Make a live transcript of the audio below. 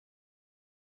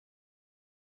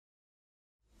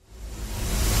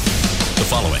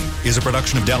following is a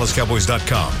production of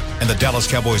DallasCowboys.com and the Dallas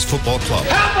Cowboys Football Club.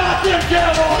 How about them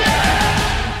Cowboys?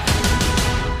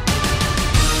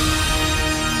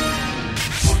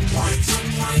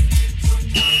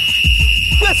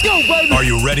 Let's go, baby. Are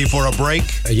you ready for a break?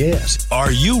 Yes.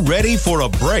 Are you ready for a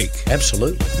break?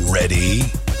 Absolutely. Ready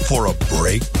for a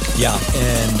break? Yeah,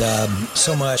 and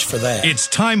so much for that. It's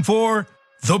time for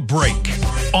The Break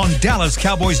on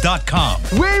DallasCowboys.com.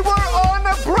 We were on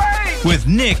the break. With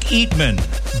Nick Eatman,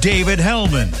 David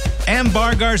Hellman,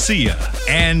 Ambar Garcia,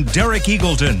 and Derek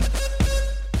Eagleton.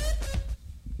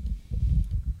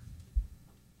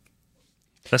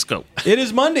 Let's go. It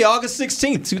is Monday, August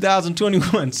 16th,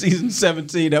 2021, season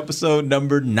 17, episode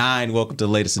number 9. Welcome to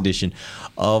the latest edition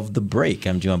of The Break.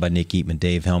 I'm joined by Nick Eatman,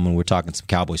 Dave Hellman. We're talking some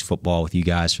Cowboys football with you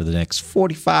guys for the next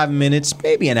 45 minutes,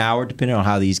 maybe an hour, depending on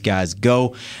how these guys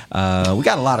go. We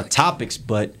got a lot of topics,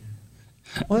 but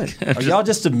what? Are y'all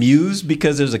just amused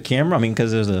because there's a camera? I mean,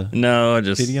 because there's a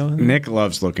video? Nick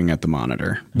loves looking at the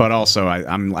monitor, but also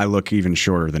I look even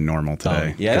shorter than normal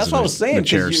today. Yeah, that's what I was saying. The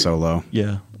chair's so low.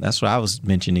 Yeah, that's what I was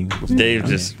mentioning before. Dave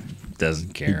just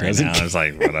doesn't care right now. It's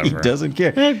like, whatever. He doesn't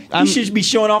care. You should be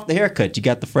showing off the haircut. You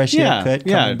got the fresh haircut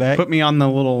coming back. Put me on the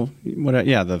little,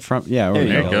 the front. Yeah,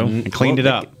 There you go. I cleaned it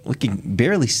up. We can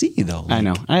barely see you, though. I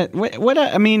know.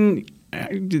 I mean,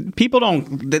 people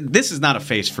don't. This is not a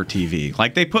face for TV.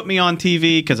 Like, they put me on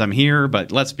TV because I'm here,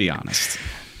 but let's be honest.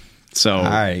 So, all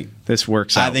right, this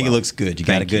works out. I think well. It looks good. You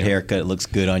got a good haircut. It looks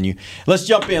good on you. Let's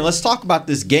jump in. Let's talk about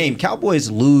this game.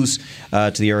 Cowboys lose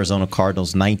to the Arizona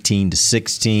Cardinals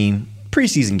 19-16.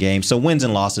 Preseason game, so wins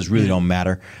and losses really don't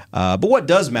matter. But what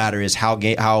does matter is how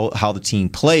the team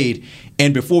played.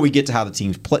 And before we get to how the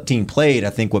team played, I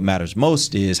think what matters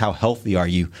most is how healthy are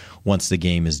you once the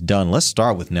game is done. Let's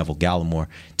start with Neville Gallimore.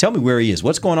 Tell me where he is.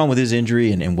 What's going on with his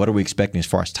injury, and what are we expecting as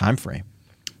far as time frame?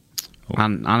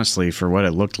 Honestly, for what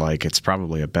it looked like, it's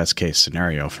probably a best case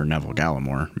scenario for Neville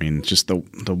Gallimore. I mean, just the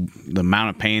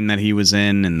amount of pain that he was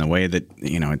in, and the way that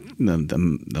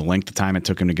the length of time it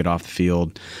took him to get off the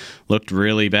field looked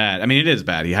really bad. I mean, it is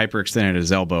bad. He hyperextended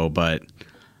his elbow, but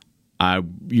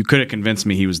you could have convinced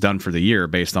me he was done for the year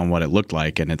based on what it looked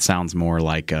like, and it sounds more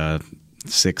like a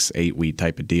 6-8 week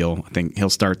type of deal. I think he'll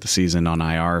start the season on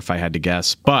IR if I had to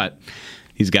guess, but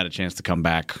he's got a chance to come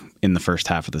back in the first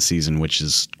half of the season, which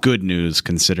is good news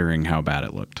considering how bad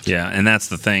it looked. Yeah, and that's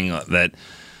the thing that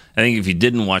I think if you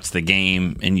didn't watch the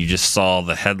game and you just saw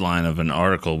the headline of an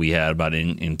article we had about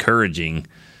encouraging,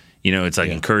 it's like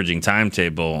encouraging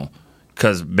timetable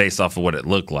because based off of what it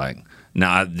looked like.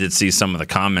 Now, I did see some of the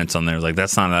comments on there like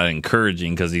that's not that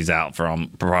encouraging because he's out for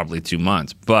probably 2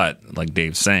 months. But like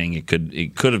Dave's saying, it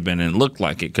could have been, and it looked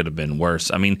like it could have been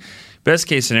worse. I mean, best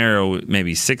case scenario,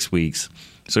 maybe 6 weeks.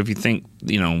 So if you think,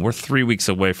 we're 3 weeks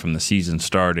away from the season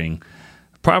starting,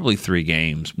 probably 3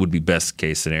 games would be best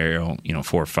case scenario.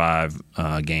 4 or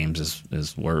 5 games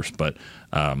is worse. But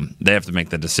they have to make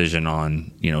the decision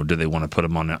on, do they want to put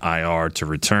him on an IR to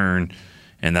return?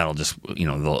 And that'll just,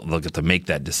 they'll get to make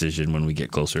that decision when we get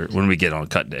closer, when we get on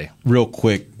cut day. Real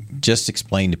quick, just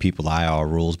explain to people the IR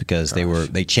rules because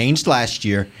they changed last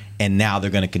year, and now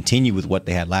they're going to continue with what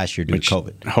they had last year due to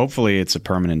COVID. Hopefully it's a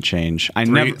permanent change.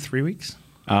 3 weeks?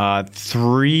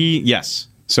 3, yes.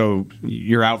 So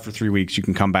you're out for 3 weeks. You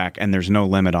can come back, and there's no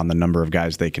limit on the number of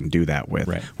guys they can do that with,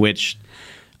 right. Which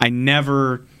I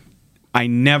never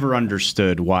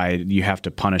understood why you have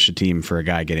to punish a team for a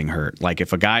guy getting hurt. Like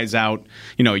if a guy's out,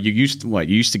 you used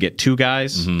to get 2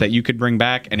 guys that you could bring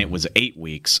back, and it was 8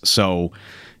 weeks. So,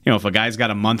 if a guy's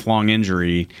got a month-long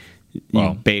injury, you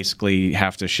basically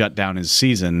have to shut down his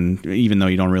season, even though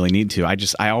you don't really need to.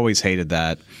 I always hated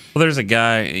that. Well, there's a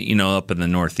guy, up in the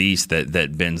Northeast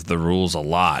that bends the rules a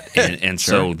lot, and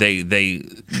Sure. so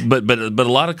but a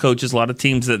lot of coaches, a lot of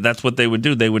teams that's what they would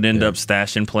do. They would end up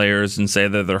stashing players and say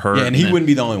that they're hurt. Yeah, and he wouldn't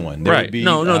be the only one. There right? would be,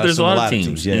 No, there's a lot of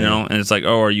teams, yeah. and it's like,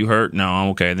 oh, are you hurt?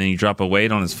 No, okay. Then you drop a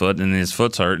weight on his foot, and his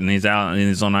foot's hurt, and he's out, and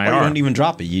he's on IR. Or you don't even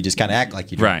drop it. You just kind of act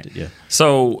like you dropped it. Yeah.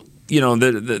 So.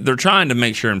 They're trying to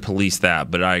make sure and police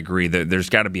that, but I agree that there's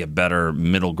got to be a better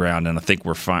middle ground, and I think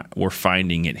we're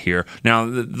finding it here. Now,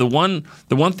 the one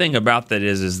thing about that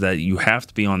is that you have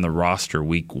to be on the roster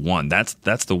week 1. That's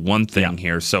the one thing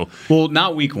here. So,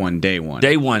 not week 1, day 1.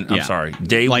 Day 1. Yeah. I'm sorry,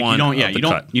 day 1.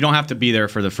 You don't have to be there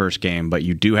for the first game, but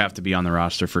you do have to be on the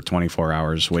roster for 24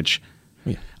 hours, which.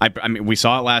 Yeah. I mean, we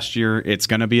saw it last year. It's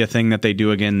going to be a thing that they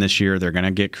do again this year. They're going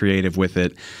to get creative with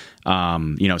it.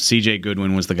 CJ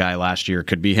Goodwin was the guy last year.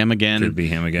 Could be him again.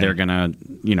 They're going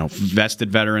to,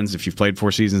 vested veterans. If you've played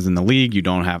 4 seasons in the league,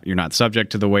 you're not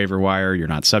subject to the waiver wire. You're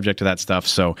not subject to that stuff.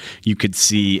 So you could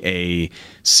see a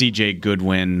CJ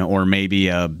Goodwin or maybe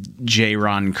a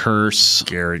Jaron Curse,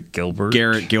 Garrett Gilbert.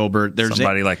 There's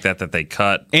somebody like that they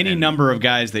cut. Any number of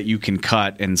guys that you can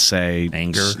cut and say,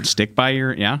 stick by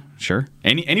your, sure.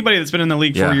 Anybody that's been in the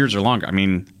league 4 years or longer. I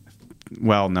mean,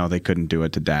 well, no, they couldn't do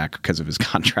it to Dak because of his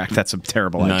contract. That's a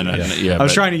terrible idea. I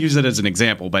was trying to use it as an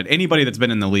example, but anybody that's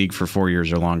been in the league for 4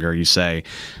 years or longer, you say,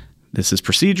 this is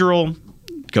procedural.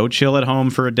 Go chill at home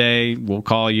for a day. We'll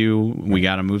call you. We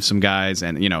got to move some guys.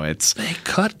 And, it's... They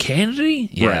cut Kennedy?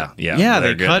 Yeah,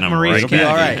 they cut Maurice Kennedy.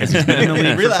 All right. He's been in the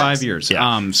league for 5 years.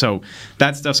 Yeah. So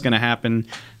that stuff's going to happen.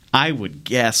 I would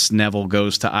guess Neville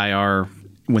goes to IR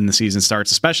when the season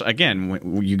starts, especially, again,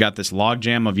 when you got this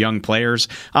logjam of young players.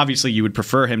 Obviously, you would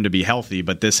prefer him to be healthy,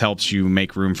 but this helps you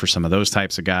make room for some of those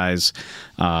types of guys.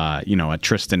 A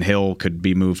Tristan Hill could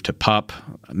be moved to PUP.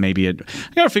 I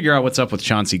got to figure out what's up with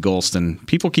Chauncey Golston.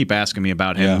 People keep asking me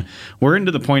about him. Yeah. We're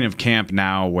into the point of camp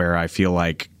now where I feel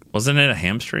like, wasn't it a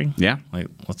hamstring? Yeah. Like,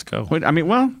 let's go. There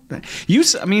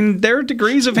are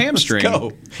degrees of hamstring.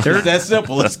 Let's go. That's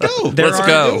simple. Let's go.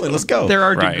 Let's go. There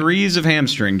are degrees of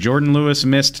hamstring. Jordan Lewis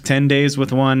missed 10 days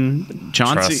with one.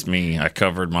 Chauncey. Trust me, I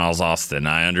covered Miles Austin.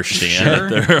 I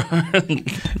understand. Sure.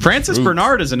 Francis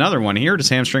Bernard is another one. He hurt his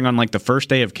hamstring on the first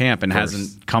day of camp and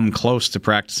hasn't come close to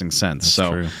practicing since. That's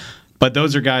true. But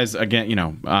those are guys,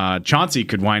 again, Chauncey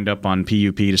could wind up on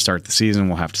PUP to start the season.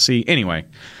 We'll have to see. Anyway.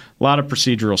 A lot of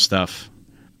procedural stuff.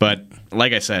 But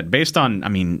like I said,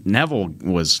 Neville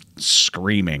was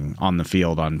screaming on the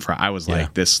field on Friday. I was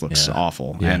like, this looks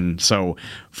awful. Yeah. And so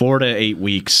 4 to 8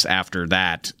 weeks after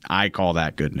that, I call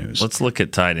that good news. Let's look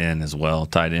at tight end as well.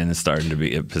 Tight end is starting to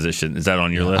be a position. Is that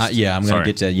on your list? I'm going to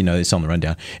get to that. It's on the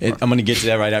rundown. I'm going to get to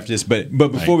that right after this. But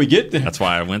before we get there. That's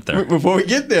why I went there. Before we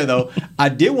get there, though, I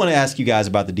did want to ask you guys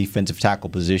about the defensive tackle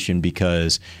position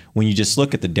because when you just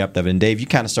look at the depth of it, and Dave, you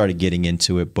kind of started getting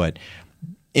into it, but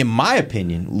in my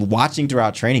opinion, watching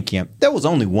throughout training camp, there was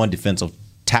only one defensive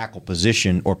tackle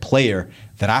position or player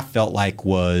that I felt like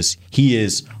he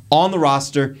is on the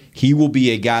roster. He will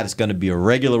be a guy that's going to be a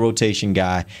regular rotation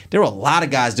guy. There were a lot of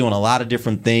guys doing a lot of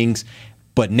different things,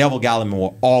 but Neville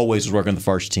Gallimore always was working the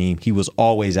first team. He was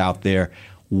always out there.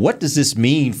 What does this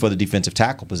mean for the defensive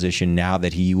tackle position now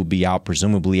that he will be out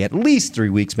presumably at least 3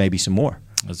 weeks, maybe some more?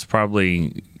 It's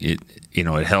probably it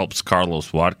helps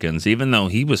Carlos Watkins, even though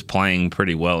he was playing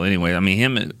pretty well anyway. I mean,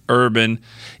 him and Urban,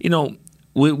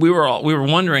 we were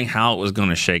wondering how it was going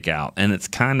to shake out, and it's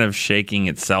kind of shaking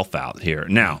itself out here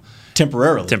now.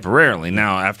 Temporarily.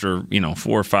 Now, after 4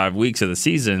 or 5 weeks of the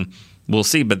season, we'll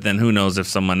see. But then who knows if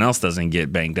someone else doesn't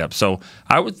get banged up? So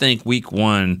I would think week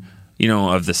 1,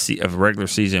 of regular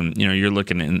season, you're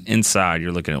looking at inside.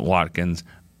 You're looking at Watkins,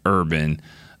 Urban.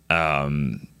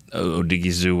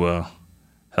 Odigizua,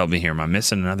 help me here. Am I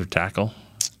missing another tackle?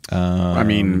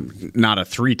 Not a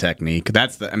 3 technique.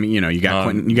 That's you got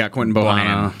Quentin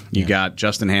Bohanna, you got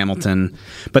Justin Hamilton.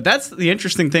 But that's the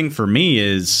interesting thing for me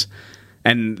is,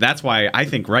 and that's why I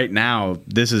think right now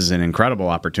this is an incredible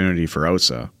opportunity for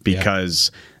Osa because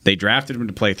they drafted him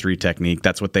to play 3 technique.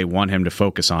 That's what they want him to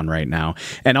focus on right now.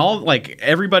 And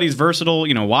everybody's versatile.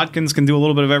 Watkins can do a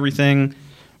little bit of everything,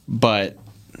 but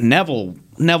Neville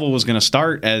was going to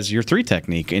start as your 3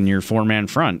 technique in your 4-man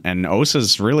front, and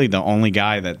Osa's really the only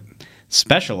guy that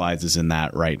specializes in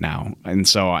that right now. And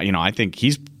so, I think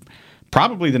he's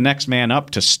probably the next man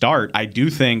up to start. I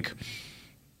think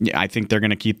they're going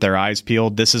to keep their eyes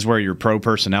peeled. This is where your pro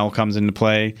personnel comes into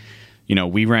play.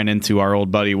 We ran into our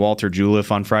old buddy Walter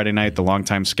Juliff on Friday night, the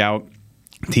longtime scout.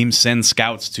 Teams send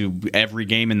scouts to every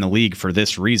game in the league for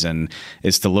this reason,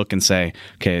 is to look and say,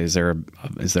 okay, is there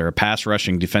a pass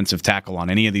rushing defensive tackle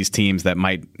on any of these teams that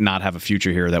might not have a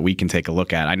future here that we can take a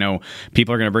look at? I know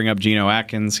people are going to bring up Geno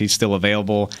Atkins. He's still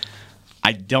available.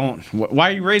 I don't.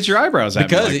 Why you raise your eyebrows at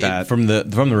me like that? From the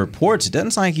reports, it doesn't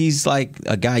sound like he's like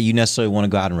a guy you necessarily want to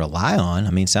go out and rely on.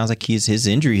 I mean, it sounds like his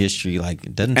injury history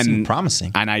it doesn't seem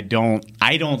promising. And I don't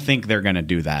think they're going to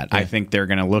do that. Yeah. I think they're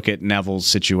going to look at Neville's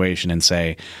situation and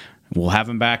say, we'll have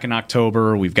him back in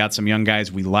October. We've got some young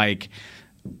guys we like.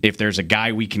 If there's a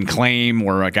guy we can claim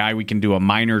or a guy we can do a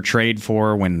minor trade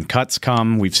for when cuts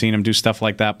come, we've seen him do stuff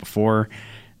like that before.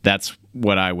 That's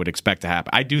what I would expect to happen.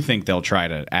 I do think they'll try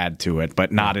to add to it,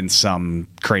 but not in some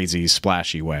crazy,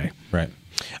 splashy way. Right.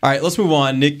 All right, let's move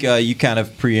on. Nick, you kind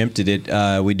of preempted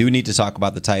it. We do need to talk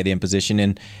about the tight end position.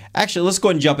 And actually, let's go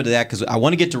ahead and jump into that because I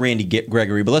want to get to Randy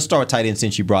Gregory. But let's start with tight end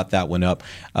since you brought that one up.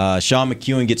 Sean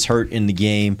McEwen gets hurt in the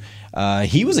game.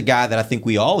 He was a guy that I think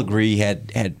we all agree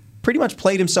had pretty much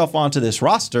played himself onto this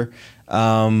roster.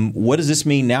 What does this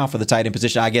mean now for the tight end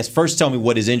position? I guess first tell me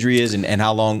what his injury is and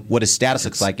how long, what his status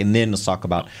looks like, and then let's talk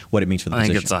about what it means for the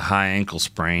position. I think it's a high ankle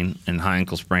sprain, and high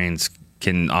ankle sprains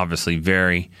can obviously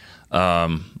vary.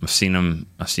 I've seen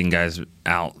guys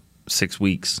out 6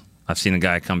 weeks. I've seen a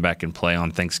guy come back and play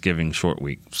on Thanksgiving short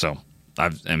week. So,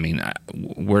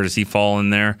 where does he fall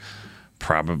in there?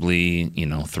 Probably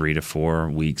 3 to 4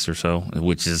 weeks or so,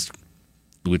 which is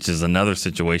another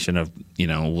situation of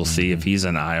we'll see if he's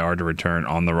an IR to return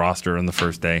on the roster on the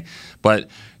first day. But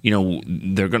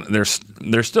they're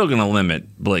still gonna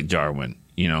limit Blake Jarwin.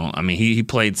 He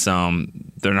played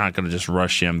some. They're not going to just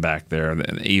rush him back there,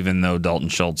 even though Dalton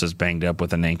Schultz is banged up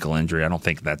with an ankle injury. I don't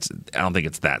think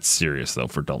it's that serious though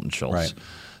for Dalton Schultz. Right.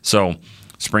 So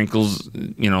Sprinkle's,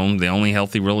 the only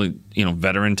healthy really,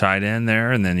 veteran tight end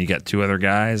there, and then you got 2 other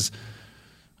guys.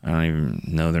 I don't even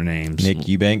know their names. Nick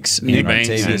Eubanks and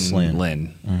Martavius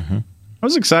Lynn. Mm-hmm. I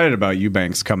was excited about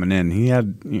Eubanks coming in.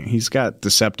 He's got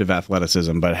deceptive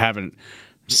athleticism, but haven't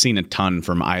seen a ton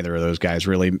from either of those guys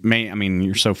really.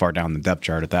 You're so far down the depth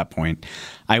chart at that point.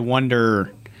 I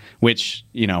wonder which,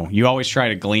 you always try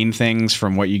to glean things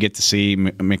from what you get to see.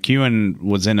 McEwen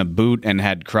was in a boot and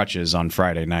had crutches on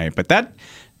Friday night, but that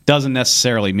doesn't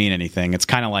necessarily mean anything. It's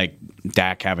kind of like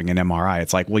Dak having an MRI.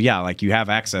 It's like, well, yeah, like you have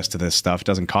access to this stuff. It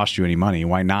doesn't cost you any money.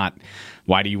 Why not?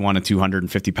 Why do you want a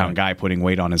 250-pound guy putting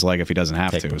weight on his leg if he doesn't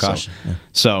have to?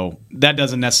 So that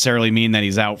doesn't necessarily mean that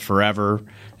he's out forever.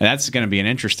 And that's going to be an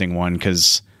interesting one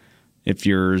because if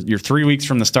you're 3 weeks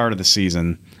from the start of the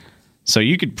season, so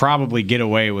you could probably get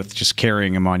away with just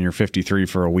carrying him on your 53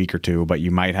 for a week or two, but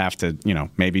you might have to,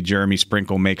 maybe Jeremy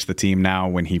Sprinkle makes the team now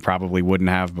when he probably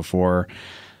wouldn't have before.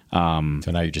 So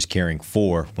now you're just carrying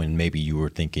 4 when maybe you were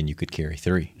thinking you could carry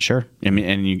 3. Sure.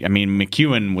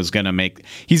 McEwen was going to make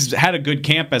 – he's had a good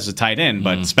camp as a tight end,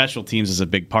 but special teams is a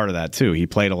big part of that too. He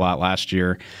played a lot last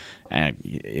year. And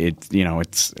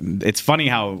it's funny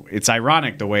how – it's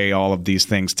ironic the way all of these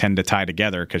things tend to tie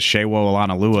together because Shewo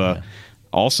Olanalua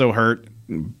also hurt –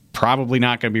 probably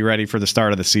not going to be ready for the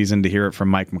start of the season to hear it from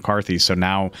Mike McCarthy. So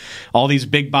now all these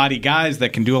big body guys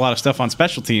that can do a lot of stuff on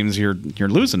special teams, you're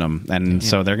losing them. And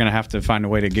so they're going to have to find a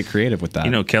way to get creative with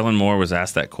that. Kellen Moore was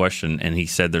asked that question, and he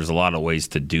said there's a lot of ways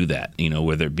to do that,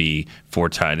 whether it be 4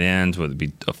 tight ends, whether it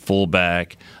be a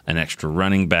fullback, an extra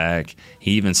running back.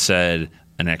 He even said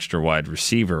an extra wide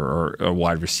receiver or a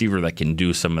wide receiver that can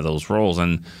do some of those roles.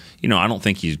 And I don't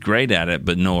think he's great at it,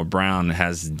 but Noah Brown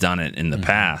has done it in the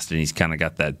past, and he's kind of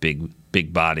got that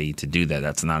big body to do that.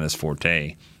 That's not his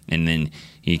forte. And then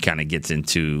he kind of gets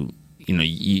into,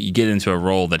 you get into a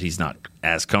role that he's not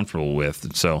as comfortable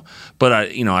with. So, but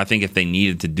I think if they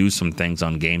needed to do some things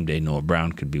on game day, Noah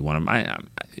Brown could be one of them.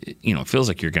 It feels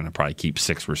like you're going to probably keep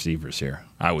 6 receivers here,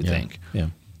 I would think. Yeah.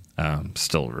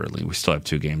 Still early. We still have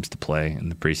 2 games to play in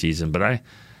the preseason, but I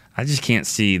just can't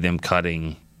see them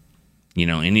cutting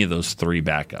any of those 3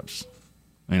 backups.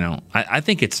 I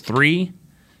think it's 3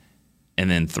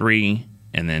 and then 3,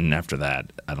 and then after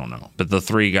that, I don't know. But the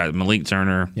 3 guys, Malik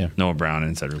Turner, Noah Brown,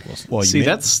 and Cedric Wilson.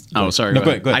 Well, sorry. No,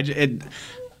 go ahead.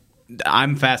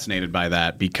 I'm fascinated by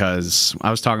that because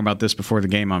I was talking about this before the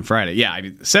game on Friday. Yeah,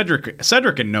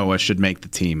 Cedric and Noah should make the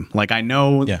team. Like, I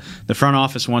know the front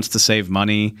office wants to save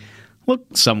money. Look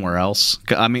somewhere else.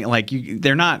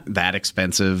 They're not that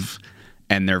expensive.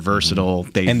 And they're versatile.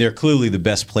 And they're clearly the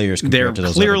best players compared to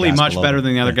those other guys. They're clearly much below better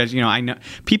than the other them. guys. I know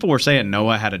people were saying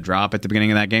Noah had a drop at the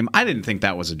beginning of that game. I didn't think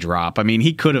that was a drop.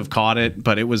 He could have caught it,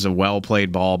 but it was a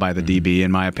well-played ball by the DB,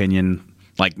 in my opinion.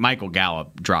 Like Michael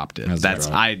Gallup dropped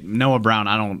it. Noah Brown.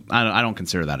 I don't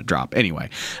consider that a drop. Anyway,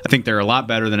 I think they're a lot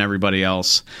better than everybody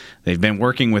else. They've been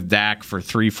working with Dak for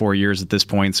 3-4 years at this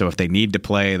point. So if they need to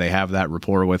play, they have that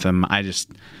rapport with him.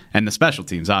 And the special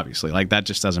teams, obviously, that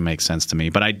just doesn't make sense to me.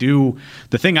 But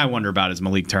the thing I wonder about is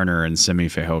Malik Turner and Simi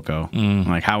Fehoko.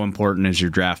 Like, how important is your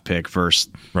draft pick versus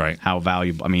how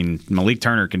valuable? Malik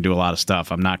Turner can do a lot of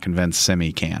stuff. I'm not convinced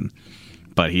Simi can.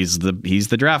 But he's the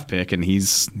draft pick, and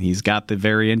he's got the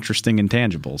very interesting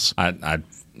intangibles.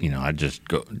 I'd just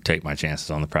go take my chances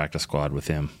on the practice squad with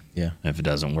him. Yeah. If it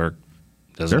doesn't work,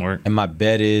 doesn't work. And my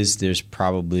bet is there's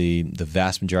probably the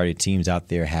vast majority of teams out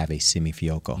there have a Simi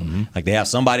Fehoko. Like, they have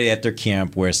somebody at their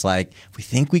camp where it's like, we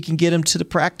think we can get him to the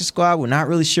practice squad. We're not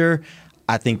really sure.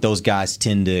 I think those guys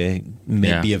tend to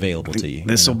be available to you.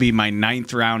 This will be my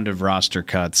 9th round of roster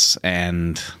cuts,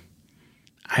 and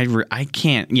I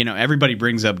can't, everybody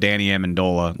brings up Danny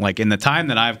Amendola. Like, in the time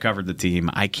that I've covered the team,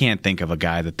 I can't think of a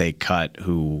guy that they cut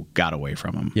who got away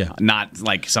from him. Yeah. Not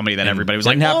like somebody that everybody was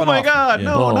like, didn't oh happen my often. God, Yeah.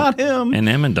 no, not him. And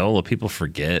Amendola, people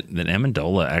forget that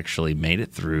Amendola actually made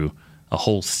it through a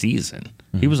whole season.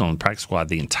 He was on the practice squad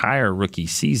the entire rookie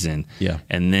season. Yeah.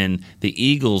 And then the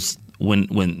Eagles,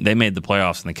 when they made the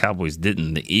playoffs and the Cowboys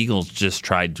didn't, the Eagles just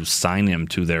tried to sign him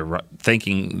to their,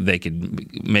 thinking they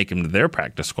could make him to their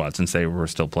practice squad since they were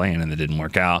still playing, and it didn't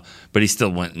work out. But he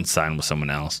still went and signed with someone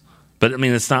else. But I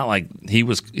mean, it's not like he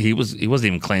wasn't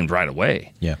even claimed right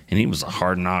away. Yeah. And he was a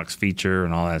Hard Knocks feature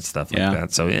and all that stuff like Yeah.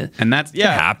 that. So it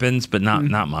happens, but not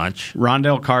much.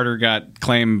 Rondell Carter got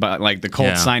claimed, but like the Colts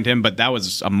Yeah. signed him, but that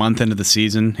was a month into the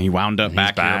season. He wound up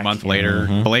back here a back. month later.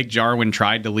 Blake Jarwin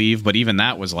tried to leave, but even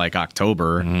that was like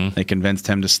October. They convinced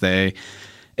him to stay.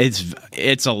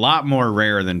 It's a lot more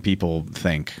rare than people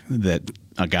think that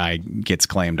a guy gets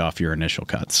claimed off your initial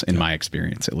cuts, in my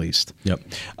experience, at least. Yep.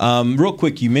 Real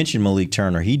quick, you mentioned Malik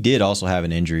Turner. He did also have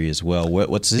an injury as well.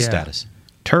 What's his status?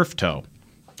 Turf toe.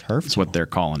 Turf. That's what they're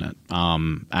calling it.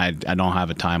 I don't have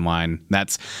a timeline.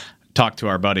 Talked to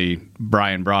our buddy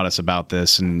Brian Broaddus about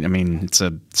this, and I mean, it's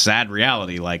a sad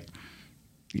reality. Like,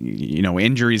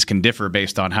 injuries can differ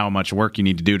based on how much work you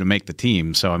need to do to make the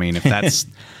team. So I mean, if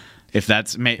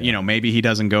that's maybe he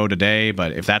doesn't go today,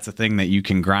 but if that's a thing that you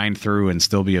can grind through and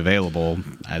still be available,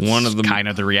 that's kind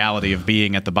of the reality of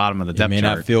being at the bottom of the depth may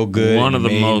chart. not feel good. One of the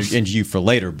may most- injure you for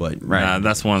later, but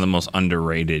That's one of the most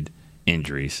underrated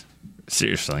injuries.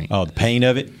 Seriously. Oh, the pain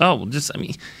of it. Oh,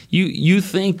 you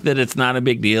think that it's not a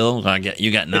big deal? Like,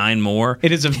 you got 9 more.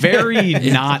 It is a very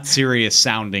not serious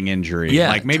sounding injury. Yeah,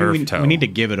 like maybe turf we toe. need to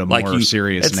give it a more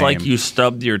serious It's name. like you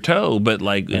stubbed your toe, but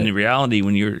like in reality,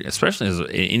 when you're, especially as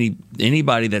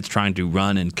anybody that's trying to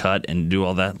run and cut and do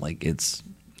all that, like it's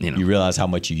You realize how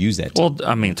much you use that. Well,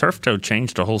 I mean, turf toe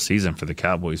changed the whole season for the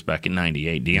Cowboys back in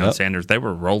 '98. Deion Sanders, they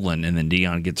were rolling, and then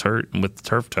Deion gets hurt with the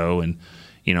turf toe, and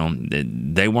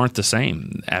they weren't the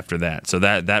same after that. So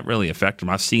that really affected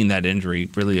them. I've seen that injury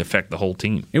really affect the whole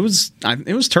team. It was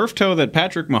turf toe that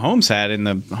Patrick Mahomes had in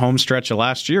the home stretch of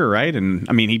last year, right? And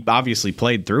I mean, he obviously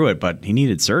played through it, but he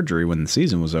needed surgery when the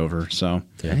season was over. So,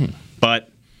 but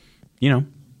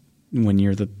when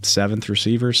you're the 7th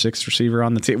receiver, 6th receiver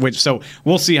on the team, so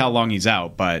we'll see how long he's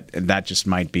out. But that just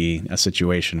might be a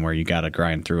situation where you got to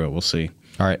grind through it. We'll see.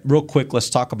 All right, real quick, let's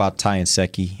talk about Ty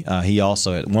Nsekhe. He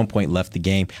also at one point left the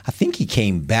game. I think he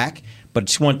came back, but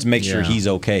just wanted to make sure he's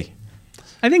okay.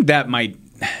 I think that might,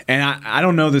 and I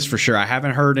don't know this for sure. I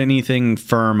haven't heard anything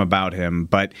firm about him,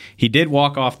 but he did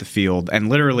walk off the field, and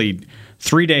literally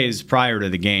 3 days prior to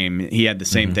the game, he had the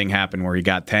same thing happen where he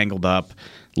got tangled up,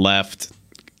 left,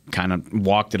 kind of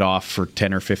walked it off for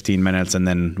 10 or 15 minutes, and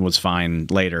then was fine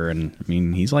later. And I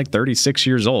mean, he's like 36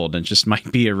 years old. It just might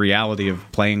be a reality of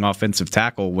playing offensive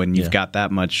tackle when you've got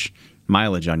that much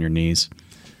mileage on your knees.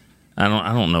 I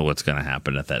don't know what's going to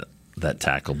happen at that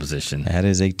tackle position. That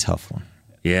is a tough one.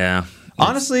 Yeah.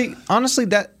 Honestly,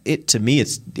 to me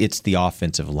it's the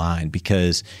offensive line,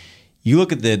 because you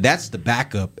look at that's the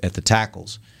backup at the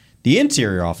tackles. The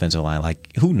interior offensive line,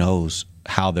 like, who knows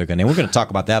how they're going to. We're going to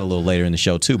talk about that a little later in the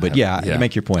show too. But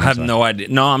make your point. I have no idea.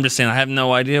 No, I'm just saying I have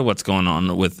no idea what's going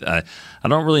on with. I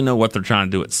don't really know what they're trying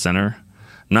to do at center.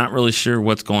 Not really sure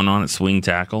what's going on at swing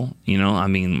tackle. I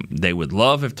mean, they would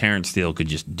love if Terrence Steele could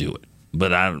just do it,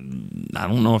 but I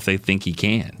don't know if they think he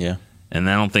can. Yeah, and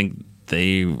I don't think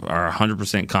they are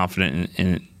 100% confident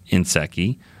in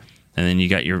Nsekhe. And then you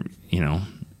got your,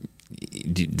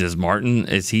 does Martin,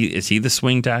 is he the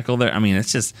swing tackle there? I mean,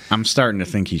 it's just, I'm starting to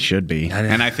think he should be.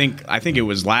 And I think it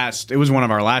was one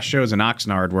of our last shows in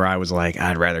Oxnard where I was like,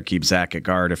 I'd rather keep Zach at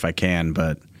guard if I can,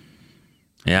 but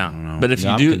yeah. But if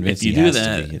I'm you do convinced he that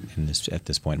has to be at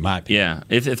this point, in my opinion.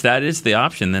 Yeah, if that is the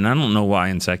option, then I don't know why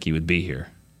Nsekhe would be here.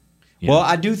 Well,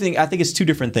 I think it's two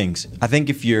different things. I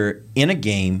think if you're in a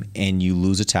game and you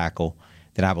lose a tackle,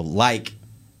 then I would like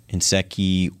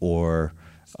Nsekhe or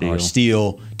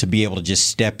Steele to be able to just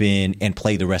step in and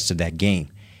play the rest of that game.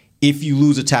 If you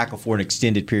lose a tackle for an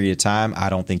extended period of time, I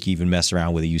don't think you even mess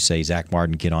around with it. You say, Zach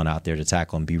Martin, get on out there to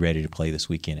tackle and be ready to play this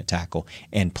weekend at tackle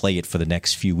and play it for the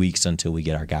next few weeks until we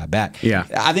get our guy back. Yeah.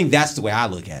 I think that's the way I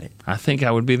look at it. I think I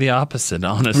would be the opposite,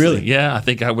 honestly. Really? Yeah, I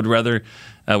think I would rather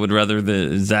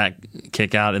the Zach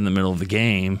kick out in the middle of the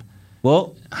game.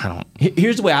 Well,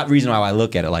 here's the reason why I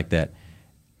look at it like that.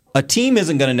 A team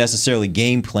isn't going to necessarily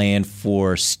game plan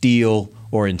for Steele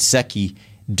or Nsekhe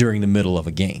during the middle of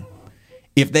a game.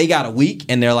 If they got a week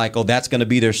and they're like, oh, that's going to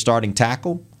be their starting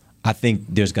tackle, I think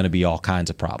there's going to be all kinds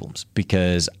of problems,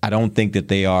 because I don't think that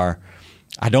they are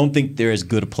I don't think they're as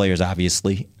good of players,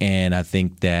 obviously, and I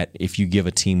think that if you give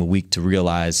a team a week to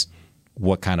realize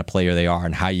what kind of player they are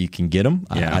and how you can get them,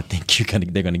 I think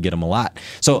they're going to get them a lot.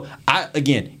 So,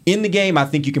 again, in the game, I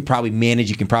think you can probably manage.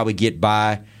 You can probably get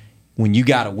by. When you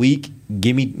got a week,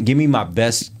 give me my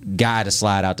best guy to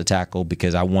slide out to tackle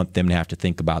because I want them to have to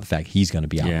think about the fact he's going to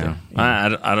be out there. I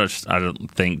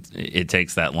don't think it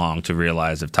takes that long to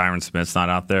realize if Tyron Smith's not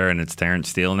out there and it's Terrence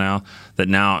Steele now, that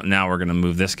now we're going to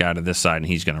move this guy to this side and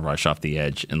he's going to rush off the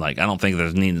edge. And I don't think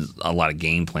there's needs a lot of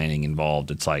game planning involved.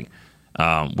 It's like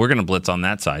we're going to blitz on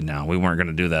that side now. We weren't going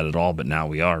to do that at all, but now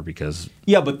we are because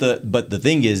but the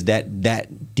thing is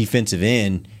that defensive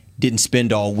end didn't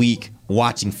spend all week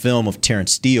watching film of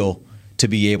Terrence Steele to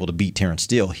be able to beat Terrence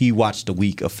Steele. He watched a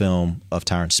week of film of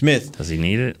Tyron Smith. Does he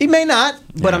need it? He may not,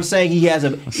 but I'm saying he has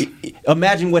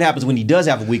imagine what happens when he does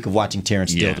have a week of watching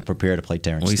Terrence Steele to prepare to play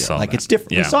Terrence Steele. It's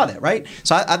different. We saw that, right?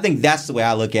 So I think that's the way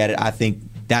I look at it. I think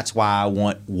that's why I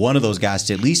want one of those guys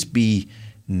to at least be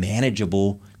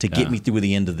manageable to get me through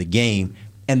the end of the game.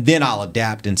 And then I'll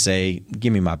adapt and say,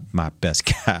 give me my best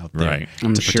guy out there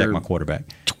to protect my quarterback.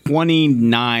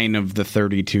 29 of the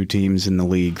 32 teams in the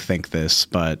league think this,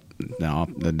 but no,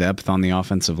 the depth on the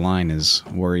offensive line is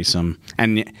worrisome.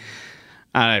 And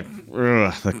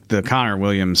the Connor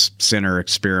Williams center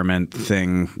experiment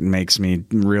thing makes me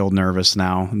real nervous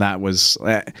now. That was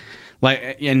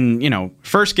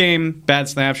first game, bad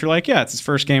snaps. You're like, yeah, it's his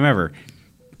first game ever.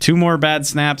 2 more bad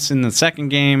snaps in the second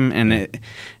game, and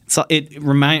it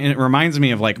reminds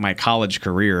me of my college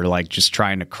career, just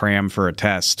trying to cram for a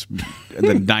test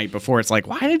the night before. It's like,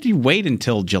 why did you wait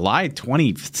until July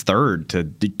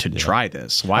 23rd to try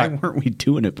this? Why weren't we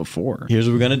doing it before? Here's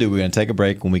what we're going to do. We're going to take a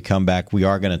break. When we come back, we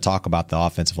are going to talk about the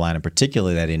offensive line, and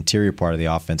particularly that interior part of the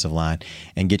offensive line,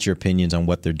 and get your opinions on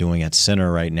what they're doing at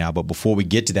center right now. But before we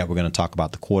get to that, we're going to talk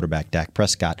about the quarterback, Dak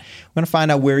Prescott. We're going to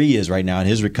find out where he is right now in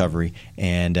his recovery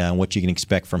and what you can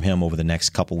expect from him over the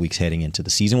next couple weeks heading into the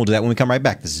season. We'll do that when we come right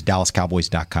back. This is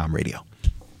DallasCowboys.com radio.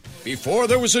 Before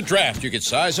there was a draft, you could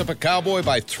size up a cowboy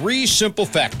by 3 simple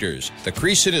factors: the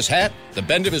crease in his hat, the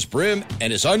bend of his brim,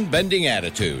 and his unbending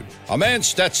attitude. A man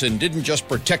Stetson didn't just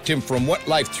protect him from what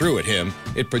life threw at him,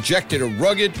 it projected a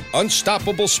rugged,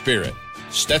 unstoppable spirit.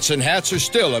 Stetson hats are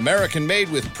still American-made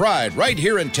with pride right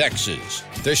here in Texas.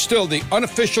 They're still the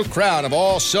unofficial crown of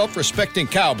all self-respecting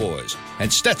cowboys,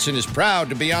 and Stetson is proud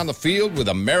to be on the field with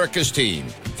America's team.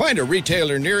 Find a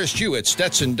retailer nearest you at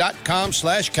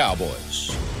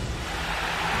Stetson.com/cowboys.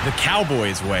 The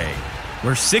Cowboys way,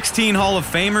 where 16 Hall of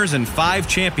Famers and 5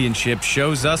 championships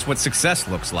shows us what success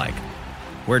looks like.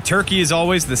 Where turkey is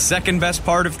always the second best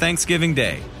part of Thanksgiving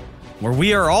Day. Where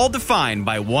we are all defined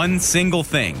by one single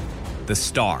thing, the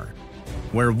star.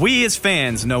 Where we as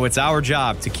fans know it's our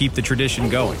job to keep the tradition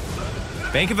going.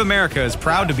 Bank of America is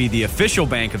proud to be the official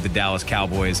bank of the Dallas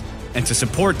Cowboys and to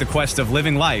support the quest of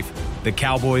living life the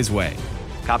Cowboys way.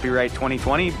 Copyright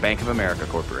 2020, Bank of America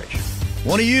Corporation.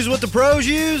 Want to use what the pros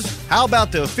use? How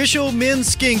about the official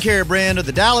men's skincare brand of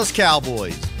the Dallas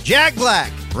Cowboys, Jack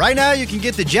Black? Right now, you can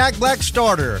get the Jack Black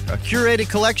Starter, a curated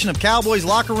collection of Cowboys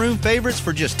locker room favorites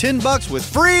for just $10 with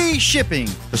free shipping.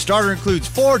 The starter includes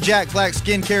 4 Jack Black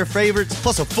skincare favorites,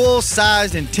 plus a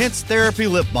full-sized intense therapy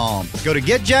lip balm. Go to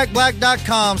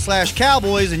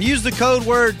getjackblack.com/cowboys and use the code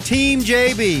word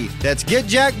TEAMJB. That's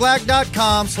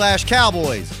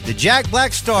getjackblack.com/cowboys. The Jack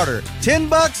Black Starter,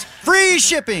 $10, free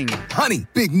shipping. Honey,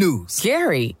 big news.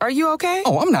 Gary, are you okay?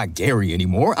 Oh, I'm not Gary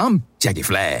anymore. I'm Jackie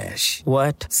Flash.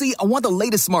 What? See, I want the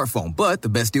latest smartphone, but the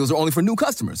best deals are only for new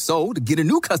customers. So, to get a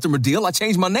new customer deal, I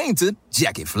changed my name to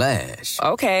Jackie Flash.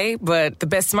 Okay, but the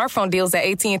best smartphone deals at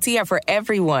AT&T are for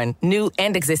everyone, new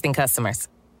and existing customers.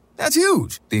 That's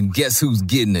huge. Then guess who's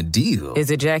getting a deal?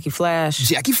 Is it Jackie Flash?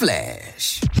 Jackie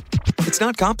Flash. It's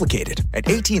not complicated. At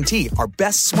AT&T, our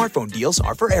best smartphone deals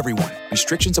are for everyone.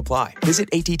 Restrictions apply. Visit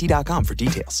att.com for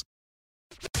details.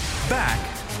 Back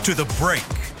to the break.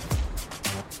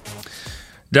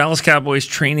 Dallas Cowboys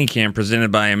training camp presented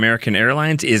by American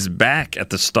Airlines is back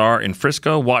at the Star in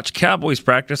Frisco. Watch Cowboys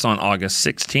practice on August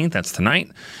 16th. That's tonight.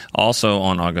 Also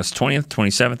on August 20th,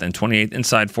 27th, and 28th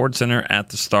inside Ford Center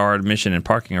at the Star. Admission and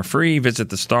parking are free. Visit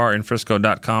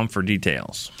thestarinfrisco.com for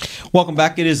details. Welcome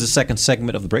back. It is the second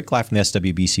segment of the break, live from the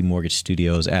SWBC Mortgage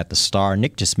Studios at the Star.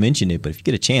 Nick just mentioned it, but if you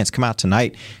get a chance, come out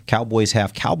tonight. Cowboys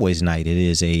have Cowboys Night. It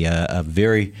is a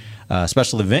very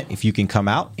special event. If you can come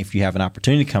out, if you have an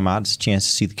opportunity to come out, it's a chance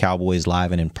to see the Cowboys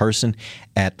live and in person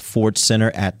at Ford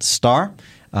Center at the Star.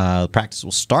 Practice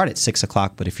will start at 6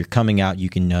 o'clock, but if you're coming out, you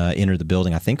can enter the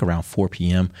building, I think, around 4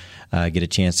 p.m., get a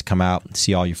chance to come out and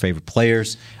see all your favorite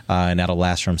players, and that'll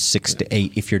last from 6 to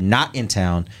 8. If you're not in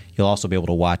town, you'll also be able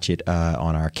to watch it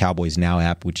on our Cowboys Now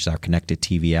app, which is our connected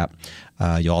TV app.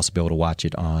 You'll also be able to watch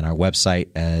it on our website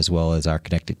as well as our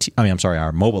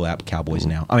our mobile app, Cowboys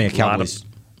Now. Cowboys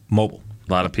Mobile.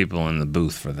 A lot of people in the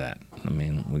booth for that. I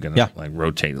mean, we're going to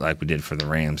rotate like we did for the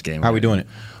Rams game. How are we doing it?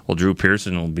 Well, Drew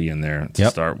Pearson will be in there to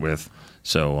start with.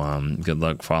 So good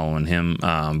luck following him.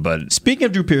 But speaking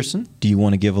of Drew Pearson, do you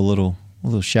want to give a little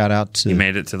shout out to? He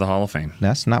made it to the Hall of Fame.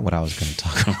 That's not what I was going to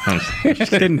talk about.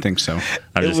 Didn't think so.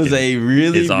 It was a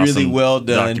really, really well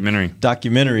done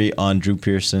documentary on Drew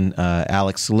Pearson.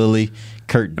 Alex Lilly,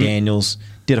 Kurt Daniels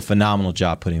did a phenomenal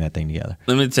job putting that thing together.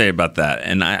 Let me tell you about that.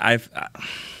 And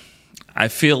I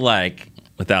feel like,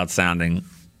 without sounding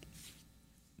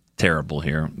terrible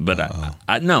here, but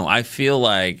I feel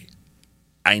like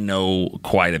I know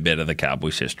quite a bit of the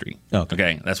Cowboys history.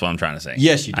 Okay, that's what I'm trying to say.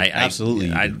 Yes, you do.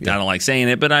 Absolutely. I don't like saying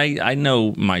it, but I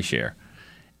know my share.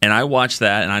 And I watched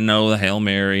that, and I know the Hail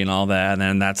Mary and all that,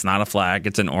 and that's not a flag;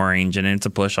 it's an orange, and it's a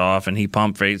push off, and he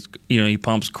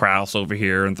pumps Krause over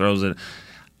here and throws it.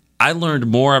 I learned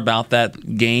more about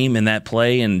that game and that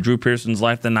play in Drew Pearson's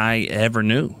life than I ever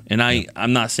knew. And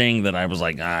I'm not saying that I was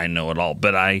like, I know it all,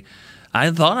 but I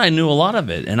thought I knew a lot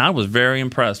of it. And I was very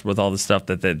impressed with all the stuff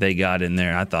that they got in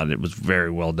there. I thought it was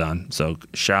very well done. So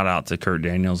shout out to Kurt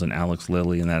Daniels and Alex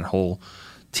Lilly and that whole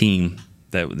team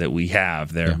that we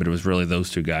have there. Yeah. But it was really those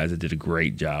two guys that did a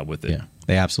great job with it. Yeah.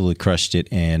 They absolutely crushed it.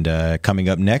 And coming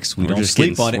up next, we're just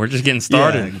getting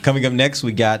started. Yeah, coming up next,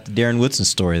 we got the Darren Woodson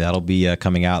story. That'll be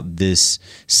coming out this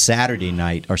Saturday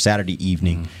night or Saturday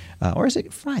evening. Or is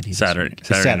it Friday? Saturday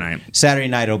night. Saturday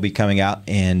night it'll be coming out,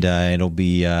 and it'll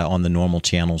be on the normal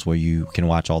channels where you can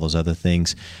watch all those other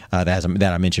things that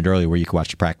I mentioned earlier, where you can watch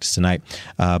the practice tonight.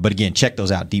 But again, check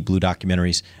those out. Deep Blue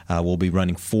documentaries. We'll be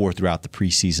running 4 throughout the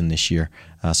preseason this year.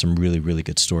 Some really, really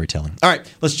good storytelling. All right,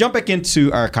 let's jump back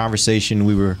into our conversation.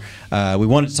 We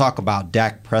wanted to talk about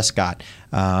Dak Prescott.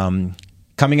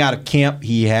 Coming out of camp,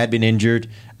 he had been injured.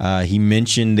 He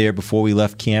mentioned there before we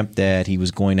left camp that he was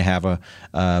going to have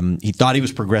he thought he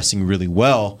was progressing really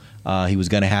well. He was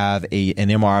going to have an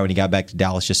MRI when he got back to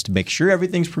Dallas just to make sure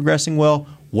everything's progressing well.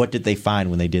 What did they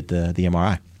find when they did the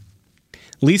MRI?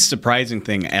 Least surprising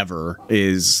thing ever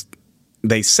is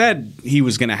they said he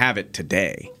was going to have it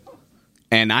today.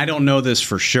 And I don't know this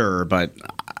for sure, but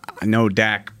I know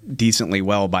Dak decently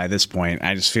well by this point.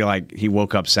 I just feel like he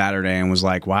woke up Saturday and was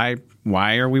like, why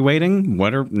are we waiting?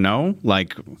 Isn't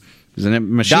it a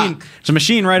machine? Doc, it's a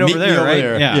machine right over there,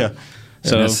 right? Yeah.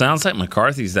 So it sounds like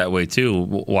McCarthy's that way too.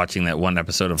 Watching that one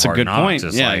episode of Hard Knocks,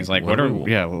 it's he's like,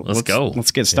 let's go.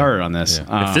 Let's get started on this.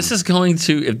 Yeah. If this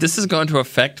is going to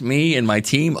affect me and my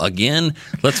team again,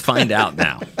 let's find out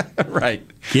now. Right.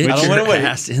 Get your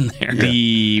ass in there.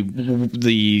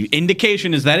 The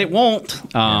indication is that it won't.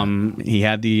 He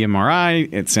had the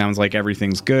MRI. It sounds like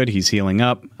everything's good. He's healing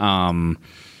up.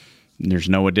 There's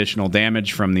no additional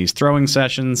damage from these throwing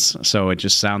sessions, so it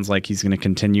just sounds like he's going to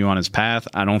continue on his path.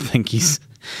 I don't think he's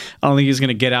going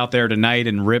to get out there tonight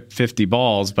and rip 50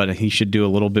 balls, but he should do a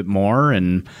little bit more.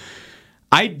 And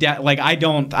I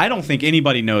don't think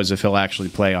anybody knows if he'll actually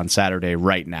play on Saturday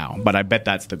right now, but I bet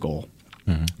that's the goal.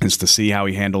 Mm-hmm. Is to see how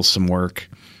he handles some work,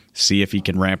 see if he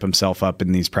can ramp himself up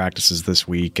in these practices this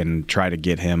week, and try to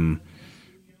get him,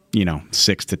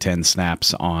 6 to 10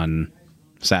 snaps on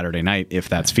Saturday night if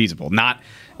that's feasible. Not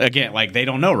again, they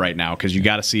don't know right now because you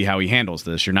got to see how he handles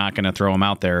this. You're not going to throw him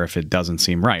out there if it doesn't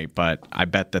seem right, but I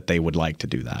bet that they would like to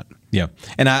do that. Yeah,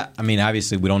 and I mean,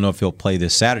 obviously, we don't know if he'll play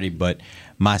this Saturday, but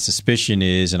my suspicion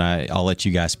is, and I'll let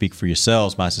you guys speak for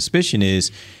yourselves. My suspicion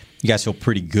is, you guys feel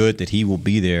pretty good that he will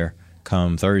be there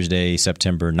come Thursday,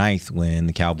 September 9th, when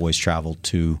the Cowboys travel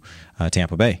to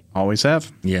Tampa Bay. Always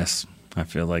have. Yes, I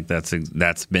feel like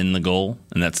that's been the goal,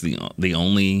 and that's the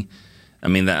only. I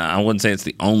mean, I wouldn't say it's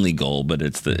the only goal, but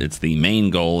it's the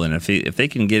main goal. And if they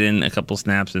can get in a couple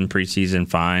snaps in preseason,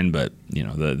 fine. But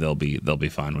they'll be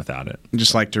fine without it. I'd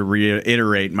just like to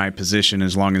reiterate my position.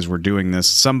 As long as we're doing this,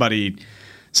 somebody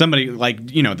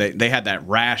they had that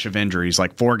rash of injuries.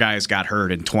 4 guys got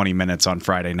hurt in 20 minutes on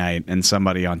Friday night, and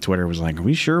somebody on Twitter was like, "Are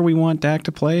we sure we want Dak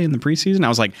to play in the preseason?" I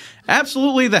was like,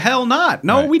 "Absolutely the hell not!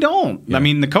 No, we don't. Yeah. I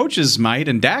mean, the coaches might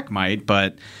and Dak might,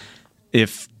 but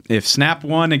if snap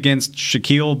 1 against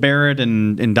Shaquille Barrett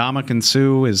and Ndamukong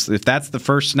Suh if that's the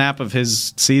first snap of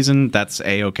his season, that's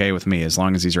A-okay with me as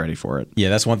long as he's ready for it." Yeah,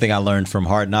 that's one thing I learned from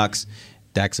Hard Knocks.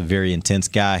 Dak's a very intense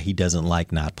guy. He doesn't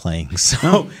like not playing.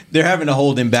 So they're having to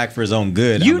hold him back for his own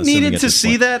good. You needed to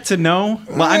see that to know?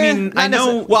 Well, I mean, I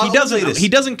know he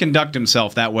doesn't conduct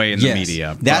himself that way in the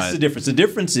media. That's the difference. The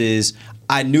difference is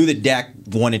I knew that Dak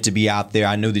wanted to be out there.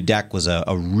 I knew that Dak was a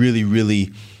really,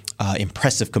 really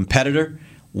impressive competitor.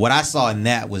 What I saw in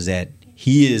that was that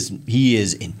he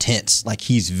is intense. Like,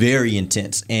 he's very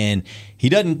intense. And he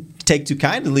doesn't take too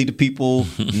kindly to people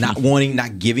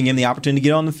not giving him the opportunity to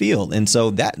get on the field. And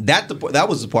so that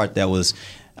was the part that was,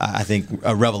 I think,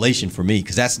 a revelation for me,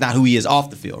 because that's not who he is off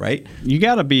the field, right? You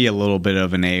got to be a little bit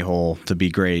of an a-hole to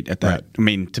be great at that. Right. I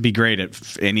mean, to be great at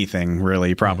anything,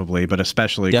 really, probably, but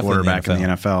especially definitely quarterback in the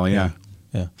NFL. Yeah.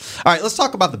 All right, let's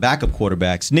talk about the backup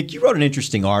quarterbacks. Nick, you wrote an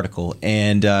interesting article,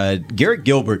 and Garrett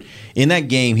Gilbert, in that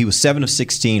game, he was 7 of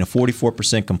 16, a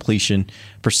 44% completion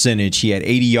percentage. He had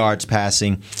 80 yards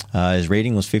passing. His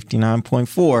rating was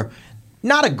 59.4.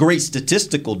 Not a great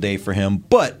statistical day for him,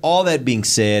 but all that being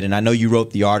said, and I know you wrote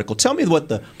the article, tell me what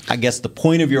the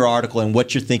point of your article and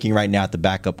what you're thinking right now at the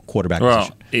backup quarterback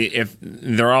position. If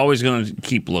they're always going to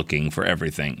keep looking for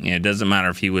everything. It doesn't matter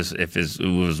if it was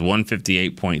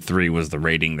 158.3 was the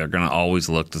rating. They're going to always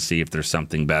look to see if there's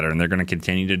something better, and they're going to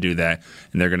continue to do that,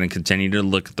 and they're going to continue to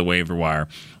look at the waiver wire.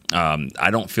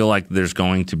 I don't feel like there's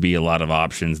going to be a lot of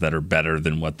options that are better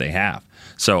than what they have.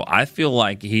 So I feel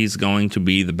like he's going to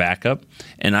be the backup,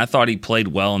 and I thought he played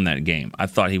well in that game. I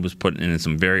thought he was put in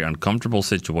some very uncomfortable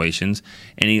situations,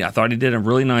 and I thought he did a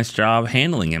really nice job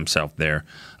handling himself there.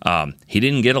 He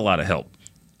didn't get a lot of help.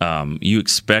 You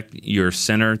expect your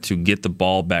center to get the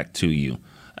ball back to you.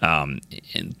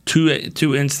 In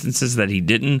two instances that he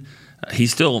didn't, he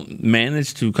still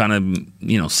managed to kind of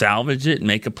salvage it and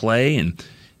make a play, and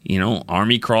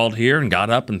Army crawled here and got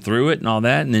up and threw it and all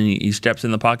that, and then he steps in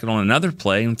the pocket on another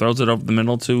play and throws it over the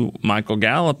middle to Michael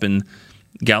Gallup, and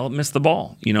Gallup missed the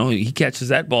ball. He catches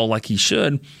that ball like he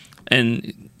should,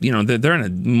 and they're in a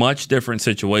much different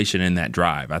situation in that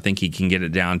drive. I think he can get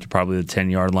it down to probably the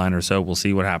 10-yard line or so. We'll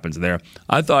see what happens there.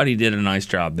 I thought he did a nice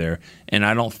job there, and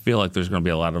I don't feel like there's going to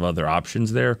be a lot of other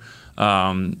options there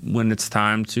when it's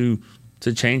time to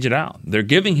change it out. They're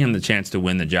giving him the chance to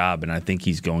win the job, and I think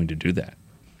he's going to do that.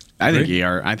 I think he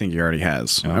already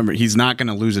has. Remember, he's not going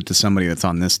to lose it to somebody that's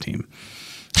on this team.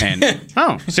 And he's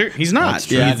not.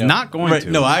 He's not going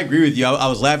to. No, I agree with you. I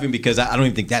was laughing because I don't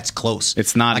even think that's close.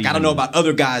 It's not. I don't know about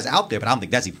other guys out there, but I don't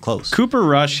think that's even close. Cooper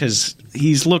Rush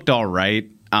he's looked all right.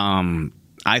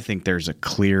 I think there's a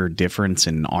clear difference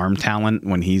in arm talent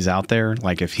when he's out there.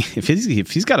 Like if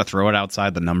he's got to throw it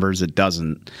outside the numbers, it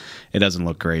doesn't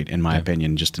look great in my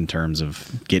opinion, just in terms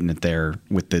of getting it there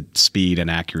with the speed and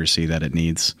accuracy that it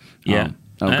needs. Yeah.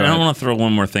 I want to throw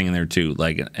one more thing in there too.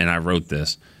 And I wrote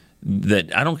this,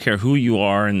 that I don't care who you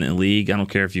are in the league. I don't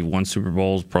care if you've won Super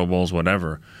Bowls, Pro Bowls,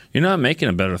 whatever. You're not making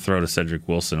a better throw to Cedric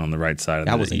Wilson on the right side of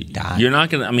that. That was a dime. You're not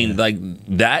going to,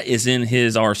 that is in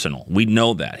his arsenal. We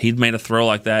know that. He'd made a throw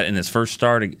like that in his first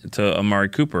start to Amari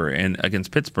Cooper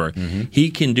against Pittsburgh. Mm-hmm. He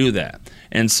can do that.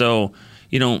 And so,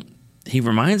 he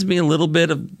reminds me a little bit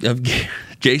of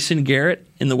Jason Garrett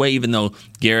in the way, even though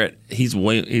Garrett, he's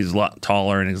a lot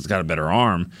taller and he's got a better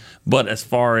arm. But as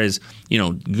far as,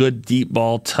 good deep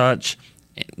ball touch,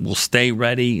 will stay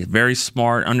ready, very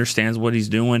smart, understands what he's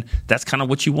doing. That's kind of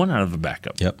what you want out of a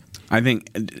backup. Yep. I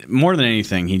think more than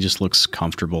anything, he just looks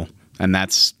comfortable, and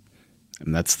that's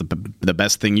the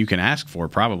best thing you can ask for,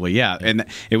 probably. Yeah, and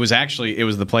it was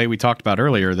the play we talked about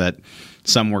earlier that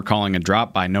some were calling a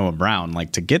drop by Noah Brown.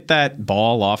 Like, to get that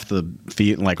ball off the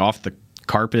feet, off the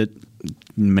carpet,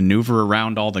 maneuver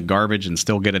around all the garbage, and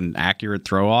still get an accurate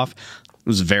throw off. It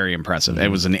was very impressive. Mm-hmm. It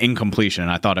was an incompletion,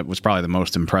 and I thought it was probably the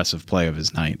most impressive play of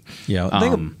his night. Yeah.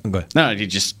 Go ahead. No,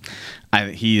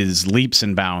 he is leaps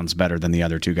and bounds better than the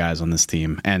other two guys on this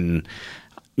team. And,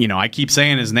 I keep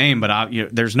saying his name, but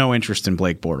there's no interest in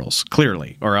Blake Bortles,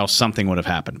 clearly, or else something would have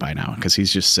happened by now because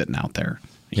he's just sitting out there.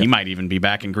 Yep. He might even be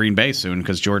back in Green Bay soon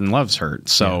because Jordan Love's hurt.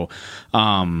 So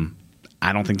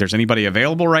I don't think there's anybody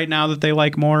available right now that they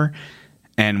like more.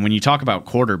 And when you talk about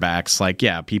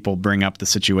quarterbacks, people bring up the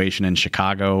situation in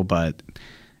Chicago, but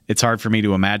it's hard for me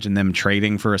to imagine them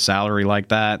trading for a salary like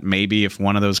that. Maybe if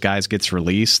one of those guys gets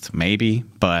released, maybe.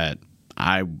 But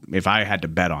if I had to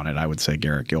bet on it, I would say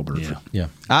Garrett Gilbert. Yeah.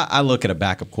 I look at a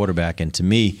backup quarterback, and to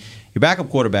me, your backup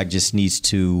quarterback just needs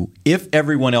to, if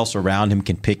everyone else around him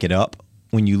can pick it up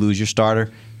when you lose your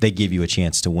starter, they give you a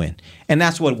chance to win. And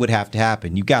that's what would have to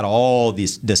happen. You got all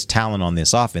this talent on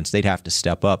this offense. They'd have to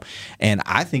step up. And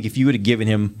I think if you would have given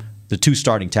him the 2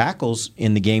 starting tackles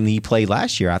in the game that he played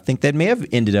last year, I think that may have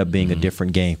ended up being a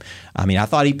different game. I mean, I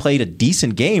thought he played a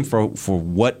decent game for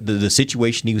what the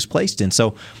situation he was placed in.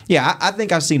 So, yeah, I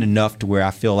think I've seen enough to where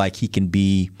I feel like he can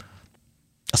be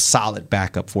a solid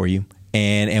backup for you.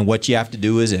 And what you have to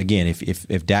do is, again,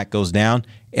 if Dak goes down,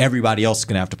 everybody else is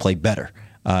going to have to play better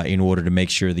in order to make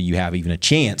sure that you have even a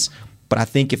chance. But I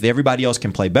think if everybody else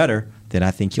can play better, then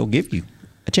I think he'll give you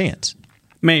a chance.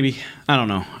 Maybe. I don't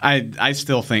know. I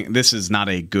still think this is not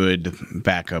a good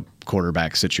backup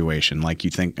quarterback situation. Like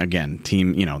you think, again,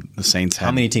 team, the Saints have.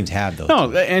 How many teams have those?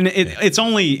 No, and it's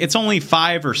only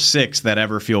 5 or 6 that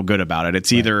ever feel good about it.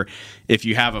 It's either if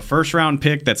you have a first-round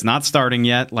pick that's not starting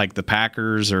yet, like the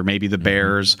Packers or maybe the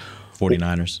Bears.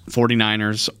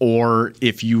 49ers, or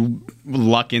if you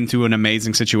luck into an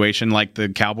amazing situation like the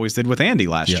Cowboys did with Andy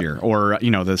last year, or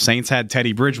the Saints had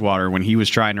Teddy Bridgewater when he was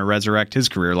trying to resurrect his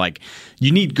career. Like,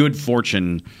 you need good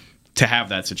fortune to have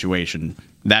that situation.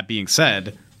 That being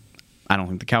said, I don't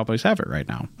think the Cowboys have it right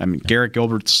now. I mean, Garrett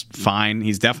Gilbert's fine.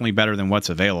 He's definitely better than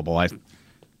what's available.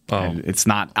 It's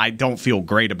not. I don't feel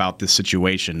great about this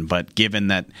situation, but given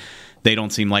that they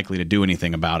don't seem likely to do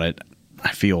anything about it,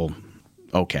 I feel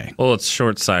okay. Well, it's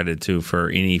short-sighted too for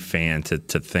any fan to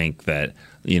think that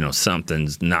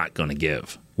something's not going to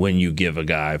give when you give a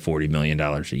guy $40 million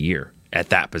a year at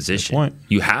that position.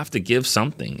 You have to give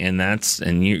something,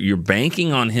 and you're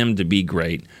banking on him to be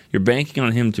great. You're banking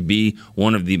on him to be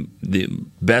one of the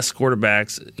best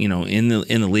quarterbacks in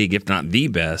the league, if not the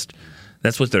best.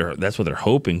 That's what they're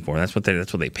hoping for. That's what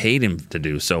they paid him to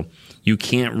do. So you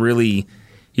can't really.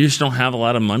 You just don't have a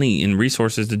lot of money and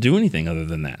resources to do anything other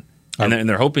than that. And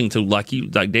they're hoping to, like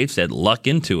Dave said, luck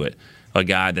into it. A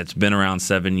guy that's been around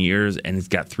 7 years and he's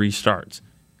got 3 starts.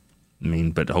 I mean,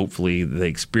 but hopefully the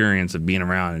experience of being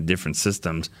around in different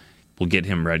systems will get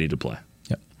him ready to play.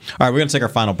 Yep. All right, we're going to take our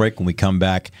final break. When we come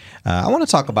back, I want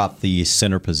to talk about the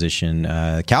center position.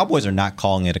 The Cowboys are not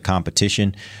calling it a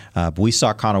competition, but we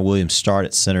saw Connor Williams start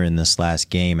at center in this last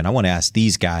game, and I want to ask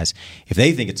these guys if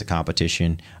they think it's a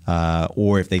competition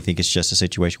or if they think it's just a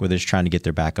situation where they're just trying to get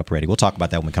their backup ready. We'll talk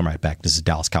about that when we come right back. This is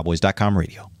DallasCowboys.com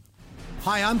radio.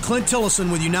 Hi, I'm Clint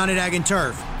Tillison with United Ag and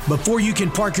Turf. Before you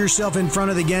can park yourself in front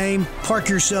of the game, park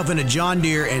yourself in a John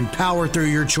Deere and power through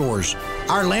your chores.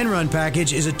 Our Land Run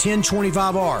package is a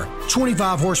 1025R,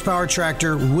 25 horsepower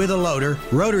tractor with a loader,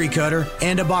 rotary cutter,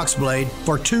 and a box blade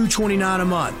for $229 a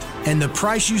month. And the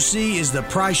price you see is the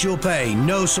price you'll pay,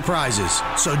 no surprises.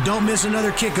 So don't miss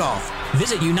another kickoff.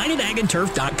 Visit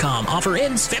UnitedAgAndTurf.com. Offer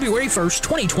ends February 1st,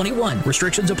 2021.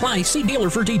 Restrictions apply. See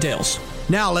dealer for details.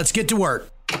 Now let's get to work.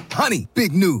 Honey,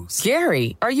 big news.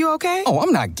 Gary, are you okay? Oh,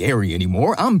 I'm not Gary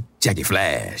anymore. I'm Jackie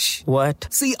Flash. What?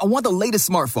 See, I want the latest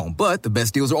smartphone, but the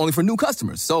best deals are only for new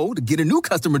customers. So, to get a new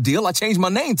customer deal, I changed my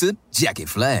name to Jackie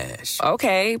Flash.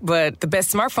 Okay, but the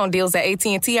best smartphone deals at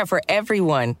AT&T are for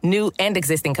everyone, new and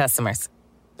existing customers.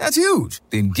 That's huge.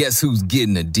 Then guess who's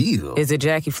getting a deal? Is it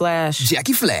Jackie Flash?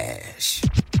 Jackie Flash.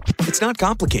 It's not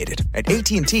complicated. At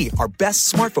AT&T, our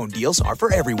best smartphone deals are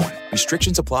for everyone.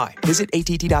 Restrictions apply. Visit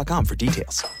AT&T.com for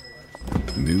details.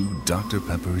 New Dr.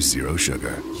 Pepper Zero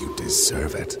Sugar. You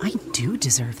deserve it. I do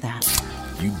deserve that.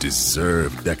 You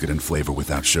deserve decadent flavor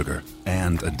without sugar.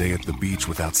 And a day at the beach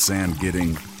without sand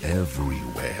getting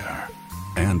everywhere.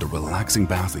 And a relaxing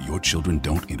bath that your children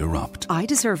don't interrupt. I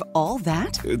deserve all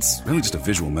that? It's really just a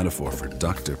visual metaphor for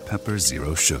Dr. Pepper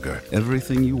Zero Sugar.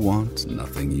 Everything you want,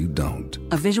 nothing you don't.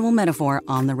 A visual metaphor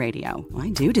on the radio. I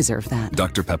do deserve that.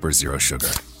 Dr. Pepper Zero Sugar.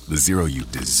 The zero you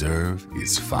deserve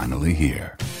is finally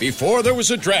here. Before there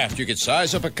was a draft, you could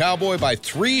size up a cowboy by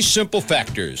 3 simple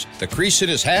factors: the crease in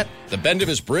his hat, the bend of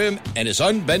his brim, and his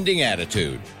unbending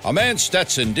attitude. A man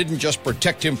Stetson didn't just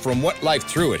protect him from what life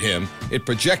threw at him, it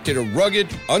projected a rugged,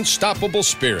 unstoppable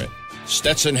spirit.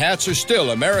 Stetson hats are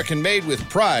still American-made with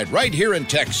pride right here in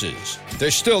Texas.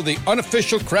 They're still the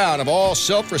unofficial crown of all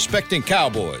self-respecting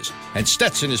cowboys, and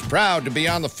Stetson is proud to be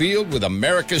on the field with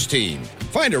America's team.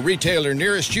 Find a retailer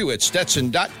nearest you at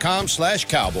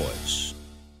stetson.com/cowboys.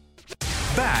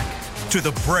 Back to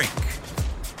the break.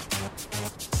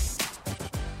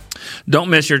 Don't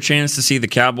miss your chance to see the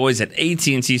Cowboys at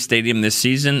AT&T Stadium this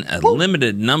season. A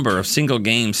limited number of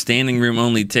single-game standing room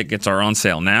only tickets are on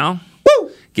sale now.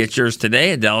 Get yours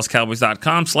today at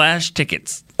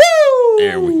DallasCowboys.com/tickets.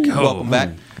 There we go. Welcome back.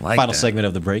 Final that. segment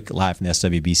of the break, live from the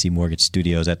SWBC Mortgage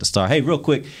Studios at the Star. Hey, real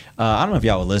quick, I don't know if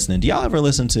y'all were listening. Do y'all ever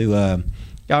listen to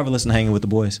Hanging with the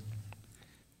Boys?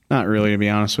 Not really, to be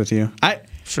honest with you.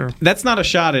 sure. That's not a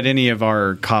shot at any of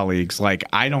our colleagues. Like,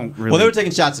 I don't really. Well, they were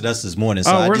taking shots at us this morning,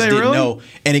 so I were just they didn't really? know.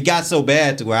 And it got so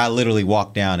bad to where I literally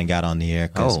walked down and got on the air.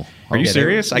 Are you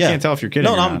serious? I can't tell if you're kidding.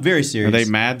 No, or not. I'm very serious. Are they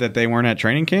mad that they weren't at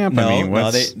training camp? No, I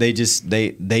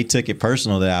mean, they took it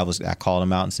personal that I called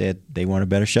them out and said they weren't a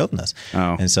better show than us.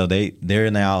 Oh. And so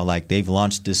they're now like they've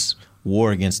launched this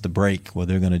war against the break where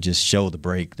they're going to just show the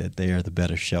break that they are the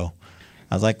better show.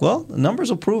 I was like, well, the numbers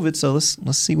will prove it, so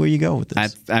let's see where you go with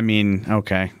this. I mean,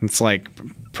 okay. It's like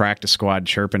practice squad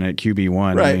chirping at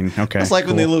QB1. Right. I mean, okay. It's like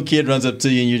cool. when the little kid runs up to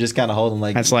you and you just kind of hold him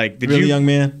like, that's like, did really, you, young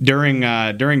man?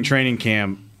 During training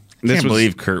camp, I can't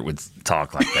believe Kurt would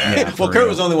talk like that. Yeah, well, Kurt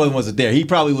was the only one who wasn't there. He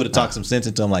probably would have talked some sense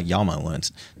into him, like, y'all might want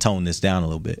to tone this down a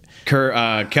little bit.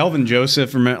 Kelvin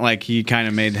Joseph, like, he kind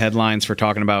of made headlines for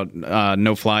talking about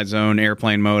no-fly zone,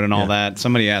 airplane mode, and all that.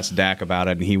 Somebody asked Dak about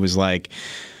it, and he was like,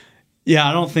 yeah,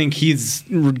 I don't think he's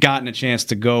gotten a chance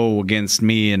to go against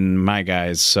me and my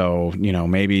guys, so,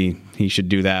 maybe he should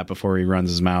do that before he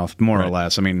runs his mouth, more or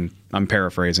less. I mean, I'm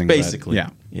paraphrasing. Basically.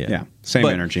 But yeah. Same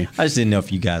energy. I just didn't know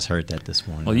if you guys heard that this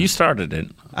morning. Well, you started it.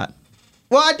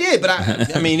 Well, I did, but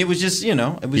I mean, it was just, it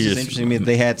was just interesting to me that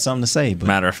they had something to say. But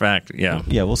matter of fact, yeah.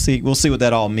 Yeah, we'll see what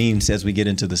that all means as we get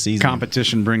into the season.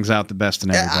 Competition brings out the best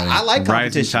in everybody. I like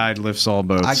competition. Rising tide lifts all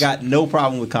boats. I got no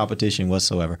problem with competition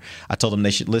whatsoever. I told them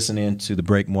they should listen in to the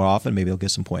break more often. Maybe they'll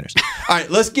get some pointers. All right,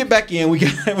 let's get back in. We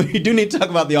do need to talk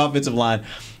about the offensive line,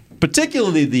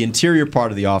 particularly the interior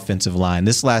part of the offensive line.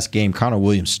 This last game, Connor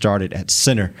Williams started at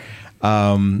center.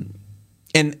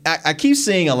 And I keep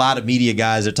seeing a lot of media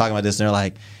guys that are talking about this, and they're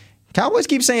like, Cowboys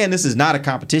keep saying this is not a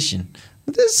competition.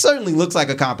 But this certainly looks like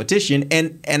a competition.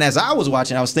 And as I was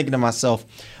watching, I was thinking to myself,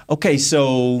 okay,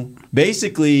 so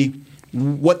basically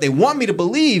what they want me to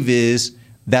believe is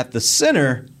that the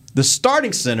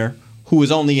starting center, who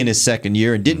is only in his second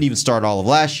year and didn't even start all of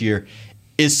last year,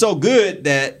 is so good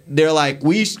that they're like,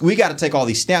 we got to take all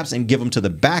these snaps and give them to the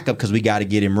backup because we got to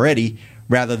get him ready,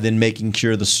 rather than making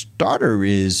sure the starter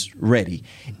is ready.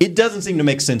 It doesn't seem to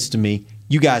make sense to me.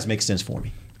 You guys make sense for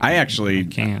me. I actually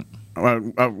can't.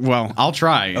 Well, I'll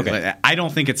try. Okay. I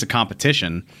don't think it's a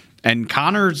competition. And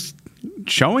Connor's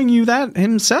showing you that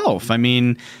himself. I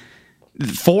mean,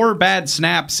 4 bad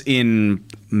snaps in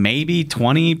maybe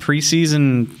 20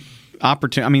 preseason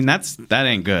opportunity. I mean, that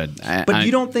ain't good. But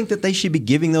you don't think that they should be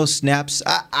giving those snaps?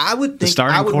 I would think the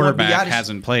starting quarterback Biadasz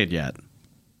hasn't played yet.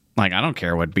 Like, I don't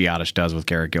care what Biadasz does with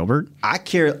Garrett Gilbert. I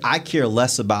care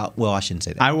less about. Well, I shouldn't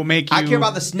say that. I will make you. I care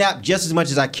about the snap just as much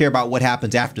as I care about what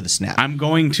happens after the snap. I'm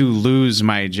going to lose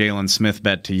my Jalen Smith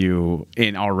bet to you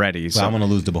already. So well, I'm going to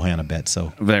lose the Bohanna bet.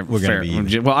 So we're going to be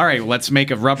even. Well, all right. Let's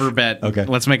make a rubber bet. Okay.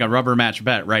 Let's make a rubber match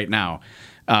bet right now.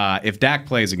 If Dak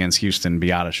plays against Houston,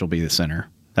 Biadasz will be the center.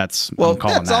 I'm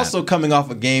calling that. Also coming off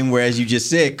a game where, as you just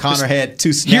said, Connor had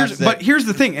 2 snaps. But here's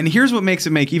the thing, and here's what makes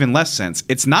it make even less sense.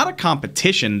 It's not a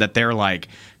competition that they're like,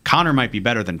 Connor might be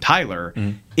better than Tyler.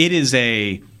 Mm-hmm. It is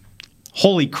a,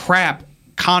 holy crap,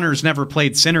 Connor's never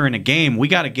played center in a game. We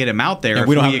got to get him out there. And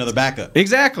we don't have another backup.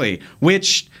 Exactly.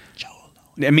 Which,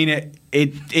 I mean,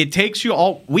 it takes you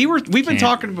all. We've been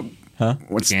talking about. Huh?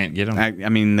 Can't get him. I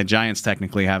mean, the Giants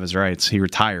technically have his rights. He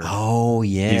retired. Oh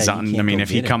yeah. He's on. I mean, if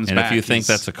he comes back, if you think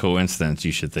that's a coincidence,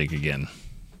 you should think again.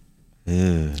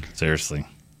 Seriously.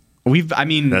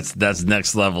 That's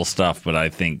next level stuff. But I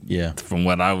think, from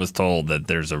what I was told, that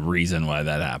there's a reason why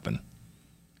that happened.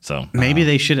 So maybe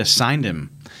they should have signed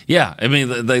him. Yeah, I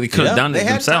mean, they could have done it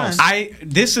themselves.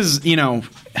 This is,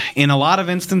 in a lot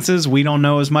of instances, we don't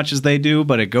know as much as they do,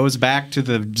 but it goes back to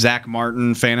the Zach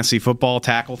Martin fantasy football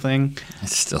tackle thing. It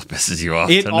still pisses you off.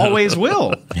 It always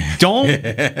will. Don't,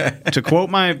 to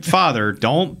quote my father,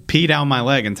 don't pee down my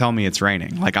leg and tell me it's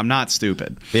raining. Like, I'm not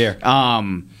stupid. Fair.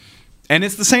 And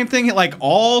it's the same thing, like,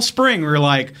 all spring, we're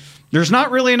like, there's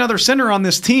not really another center on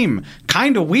this team.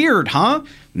 Kind of weird, huh?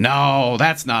 No,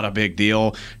 that's not a big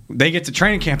deal. They get to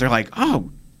training camp, they're like, oh,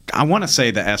 I want to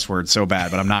say the S word so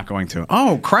bad, but I'm not going to.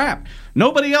 Oh, crap.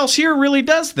 Nobody else here really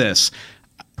does this.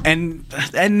 And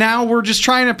now we're just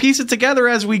trying to piece it together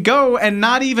as we go, and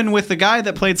not even with the guy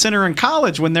that played center in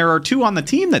college when there are 2 on the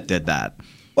team that did that.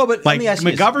 Well, but like,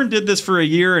 McGovern did this for a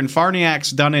year, and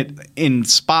Farniak's done it in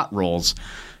spot roles.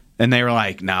 And they were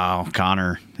like, no,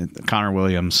 Connor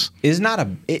Williams. Is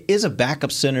a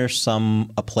backup center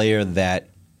a player that,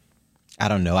 I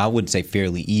don't know, I wouldn't say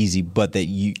fairly easy, but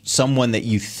someone that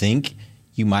you think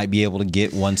you might be able to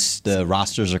get once the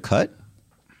rosters are cut?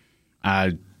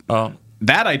 That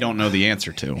I don't know the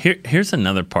answer to. Here's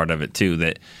another part of it, too,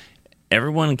 that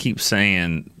everyone keeps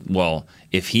saying, well,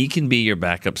 if he can be your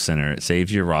backup center, it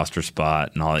saves your roster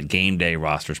spot and all that game day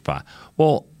roster spot.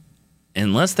 Well,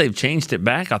 unless they've changed it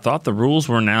back, I thought the rules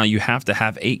were now you have to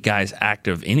have 8 guys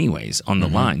active anyways on the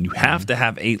line. You have to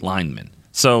have 8 linemen.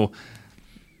 So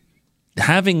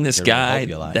having this guy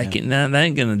that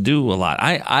ain't going to do a lot.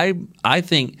 I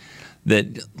think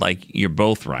that, like, you're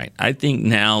both right. I think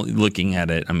now looking at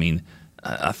it, I mean,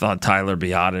 I thought Tyler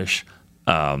Biadasz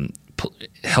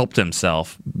helped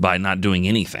himself by not doing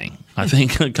anything. I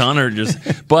think Connor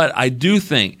but I do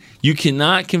think you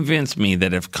cannot convince me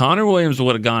that if Connor Williams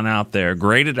would have gone out there,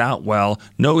 graded out well,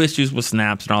 no issues with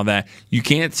snaps and all that, you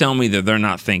can't tell me that they're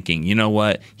not thinking, you know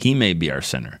what, he may be our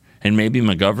center, and maybe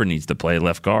McGovern needs to play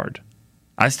left guard.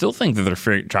 I still think that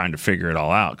they're trying to figure it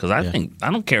all out, because I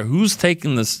don't care who's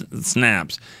taking the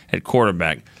snaps at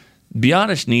quarterback.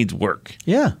 Biadasz needs work.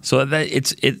 Yeah. So that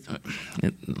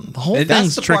the whole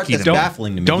thing's tricky. That's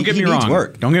baffling to me. Don't get me wrong.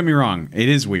 Work. Don't get me wrong. It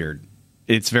is weird.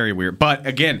 It's very weird. But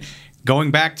again,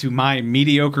 going back to my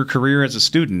mediocre career as a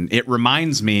student, it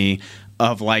reminds me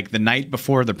of like the night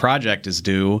before the project is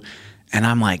due, and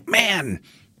I'm like, man,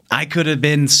 I could have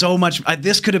been so much.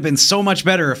 This could have been so much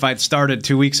better if I'd started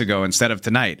 2 weeks ago instead of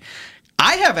tonight.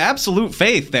 I have absolute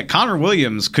faith that Connor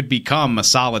Williams could become a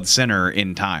solid center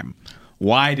in time.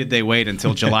 Why did they wait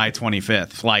until July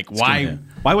 25th? Like, why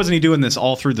wasn't he doing this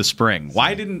all through the spring?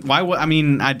 I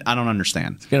mean, I don't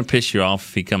understand. It's going to piss you off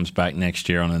if he comes back next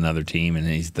year on another team and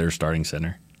he's their starting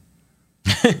center.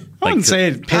 I wouldn't say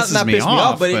it pisses me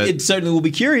off, but it certainly will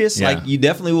be curious. Yeah. Like, you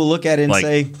definitely will look at it and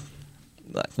say,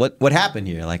 what happened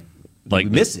here? Like we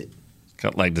miss it.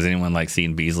 Like, does anyone like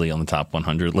seeing Beasley on the top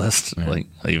 100 list? Yeah. Like,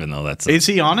 even though is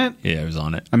he on it? Yeah, he was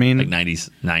on it. I mean, like 90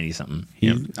 something.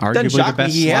 Arguably the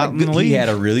best slot in the league. He had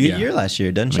a really good year last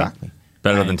year. Doesn't shock me.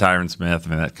 Better than Tyron Smith. I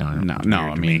mean, that kind of no.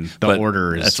 I mean, the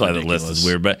order is that's why ridiculous. The list is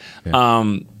weird. But I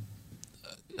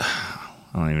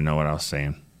don't even know what I was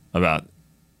saying about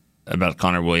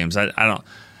Connor Williams. I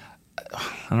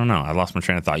don't know. I lost my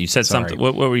train of thought. You said something.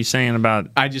 What were you saying about?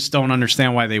 I just don't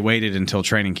understand why they waited until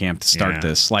training camp to start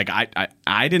this. Like,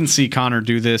 I didn't see Connor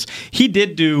do this. He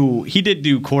did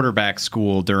do quarterback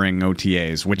school during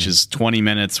OTAs, which is 20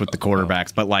 minutes with the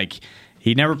quarterbacks. But like,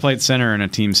 he never played center in a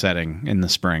team setting in the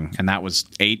spring, and that was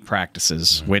 8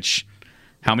 practices. Which,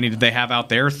 how many did they have out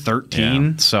there? 13.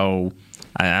 Yeah. So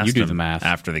I asked you do him the math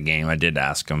after the game. I did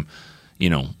ask him.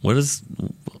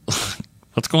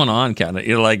 What's going on, kind of?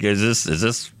 You're like, is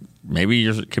this maybe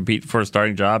you're competing for a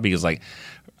starting job? He was like,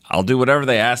 I'll do whatever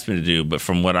they ask me to do, but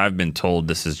from what I've been told,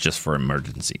 this is just for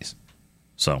emergencies.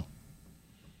 So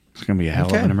it's going to be a hell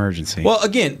of an emergency. Well,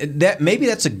 again, maybe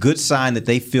that's a good sign that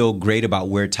they feel great about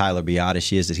where Tyler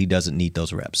Biadasz is, that he doesn't need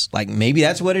those reps. Like, maybe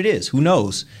that's what it is. Who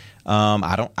knows? I'm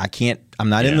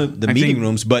not in the meeting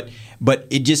rooms, but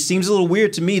it just seems a little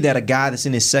weird to me that a guy that's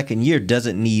in his second year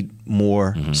doesn't need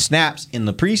more snaps in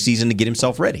the preseason to get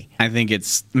himself ready. I think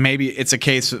it's a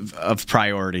case of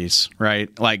priorities,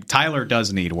 right? Like, Tyler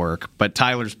does need work, but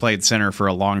Tyler's played center for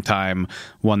a long time,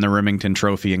 won the Remington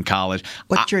Trophy in college.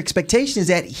 But your expectation is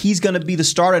that he's going to be the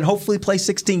starter and hopefully play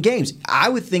 16 games. I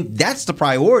would think that's the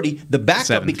priority. The backup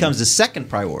 17. Becomes the second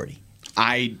priority.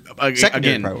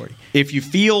 Priority. If you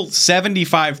feel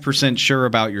 75% sure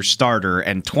about your starter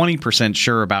and 20%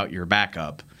 sure about your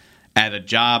backup at a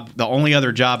job, the only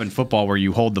other job in football where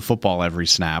you hold the football every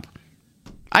snap,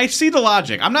 I see the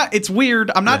logic. It's weird.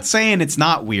 I'm not saying it's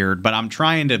not weird, but I'm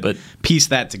trying to piece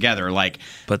that together. Like,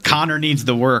 Connor needs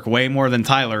the work way more than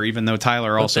Tyler, even though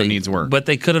Tyler also needs work. But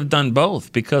they could have done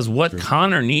both, because what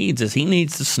Connor needs is he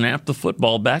needs to snap the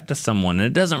football back to someone, and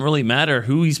it doesn't really matter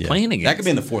who he's playing against. That could be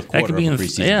in the fourth quarter. That could be in the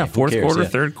preseason. Fourth quarter,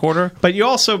 third quarter. But you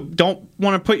also don't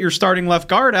want to put your starting left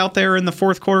guard out there in the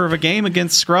fourth quarter of a game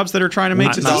against scrubs that are trying to make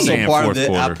the team. It's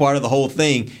also part of the whole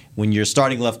thing. When your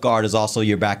starting left guard is also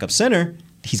your backup center,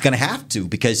 he's going to have to,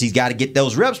 because he's got to get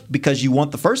those reps, because you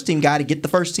want the first team guy to get the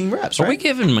first team reps. Are we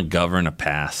giving McGovern a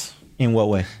pass? In what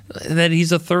way? That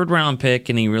he's a third round pick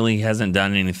and he really hasn't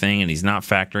done anything, and he's not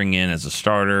factoring in as a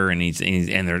starter, and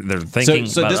they're thinking.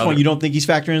 So this one, you don't think he's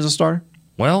factoring as a starter?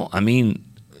 Well, I mean,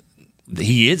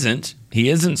 he isn't. He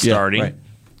isn't starting. Yeah, right.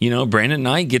 You know, Brandon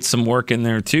Knight gets some work in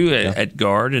there too at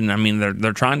guard, and I mean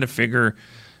they're trying to figure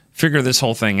this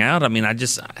whole thing out. I mean, I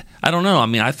don't know. I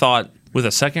mean, I thought with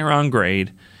a second round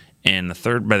grade and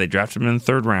they drafted him in the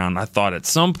third round, I thought at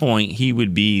some point he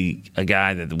would be a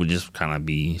guy that would just kind of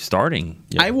be starting.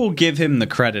 Yeah. I will give him the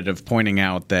credit of pointing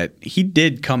out that he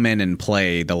did come in and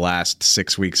play the last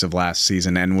 6 weeks of last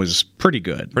season and was pretty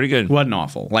good. Pretty good. Wasn't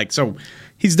awful. Like, so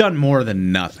he's done more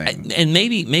than nothing. And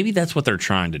maybe that's what they're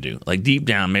trying to do. Like, deep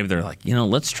down, maybe they're like,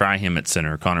 let's try him at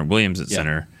center, Connor Williams at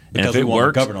center. And if it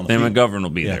works, then McGovern will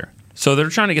be there. So they're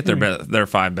trying to get their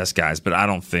 5 best guys, but I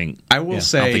don't think I will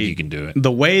say I don't think you can do it.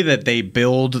 The way that they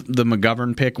build the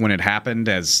McGovern pick when it happened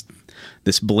as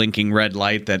this blinking red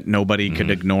light that nobody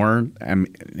could ignore,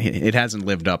 it hasn't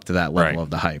lived up to that level of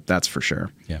the hype. That's for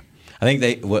sure. Yeah, I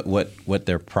think what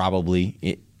they're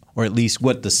probably, or at least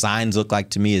what the signs look like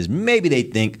to me, is maybe they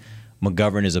think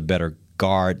McGovern is a better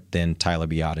guard than Tyler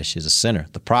Biadasz is a center.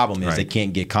 The problem is they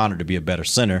can't get Connor to be a better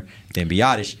center than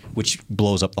Biadasz, which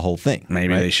blows up the whole thing.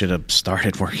 Maybe they should have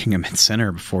started working him at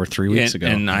center before 3 weeks ago.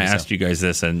 And I asked you guys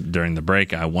this during the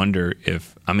break. I wonder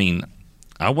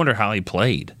how he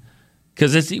played.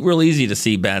 Because it's real easy to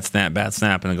see bad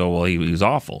snap, and go, well, he was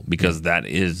awful, because that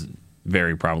is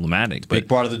very problematic. Big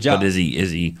part of the job. But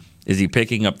is he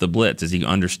picking up the blitz? Is he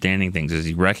understanding things? Is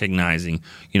he recognizing,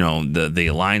 the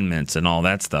alignments and all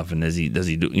that stuff? And does he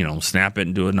do, snap it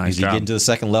and do a nice job? Does he get into the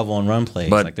second level on run plays?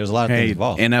 But there's a lot of things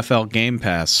involved. NFL Game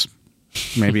Pass,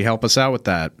 maybe help us out with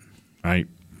that. Right.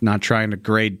 Not trying to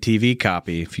grade TV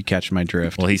copy, if you catch my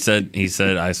drift. Well, I said,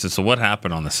 so what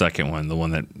happened on the second one, the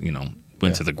one that,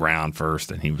 went to the ground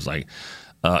first, and he was like,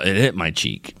 it hit my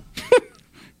cheek.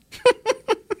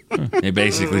 He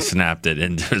basically snapped it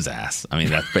into his ass. I mean,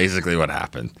 that's basically what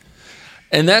happened.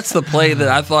 And that's the play that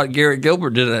I thought Garrett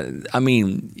Gilbert did.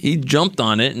 He jumped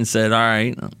on it and said, all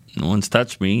right, no one's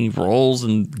touched me. He rolls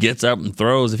and gets up and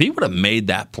throws. If he would have made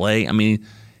that play,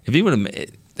 if he would have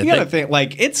made you got to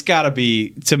think, it's got to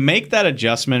be, to make that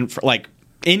adjustment, for,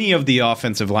 any of the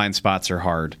offensive line spots are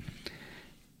hard.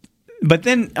 But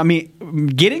then,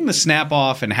 getting the snap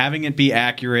off and having it be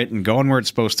accurate and going where it's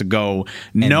supposed to go,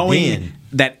 knowing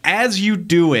that as you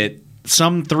do it,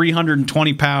 some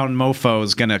 320-pound mofo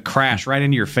is going to crash right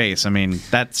into your face.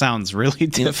 That sounds really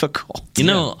difficult.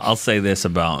 I'll say this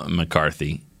about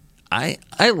McCarthy. I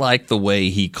like the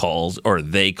way he calls, or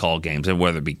they call games, and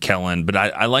whether it be Kellen, but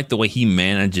I like the way he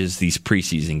manages these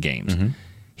preseason games. Mm-hmm.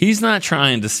 He's not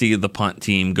trying to see the punt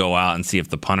team go out and see if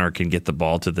the punter can get the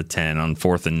ball to the 10 on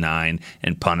 4th and 9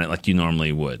 and punt it like you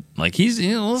normally would.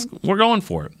 We're going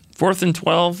for it. 4th and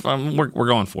 12, we're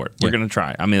going for it. We're going to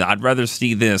try. I'd rather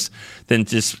see this than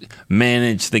just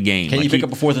manage the game. Can you pick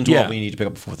up a 4th and 12 when you need to pick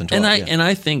up a 4th and 12? And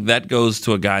I think that goes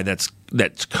to a guy that's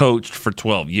coached for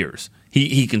 12 years.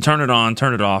 He can turn it on,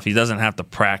 turn it off. He doesn't have to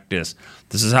practice.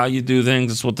 This is how you do things.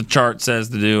 This is what the chart says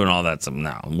to do and all that stuff.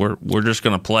 No, we're just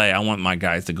going to play. I want my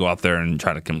guys to go out there and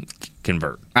try to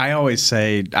convert. I always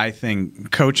say I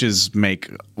think coaches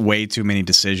make way too many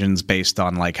decisions based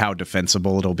on how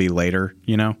defensible it'll be later,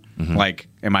 Mm-hmm.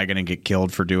 Am I going to get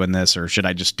killed for doing this, or should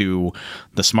I just do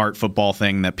the smart football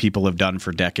thing that people have done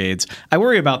for decades? I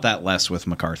worry about that less with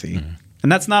McCarthy. Mm-hmm.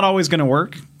 And that's not always going to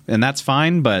work. And that's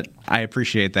fine, but I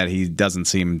appreciate that he doesn't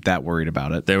seem that worried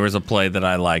about it. There was a play that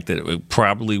I liked that it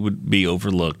probably would be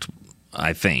overlooked,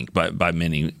 I think, by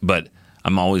many. But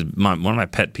I'm always one of my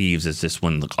pet peeves is just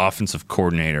when the offensive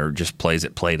coordinator just plays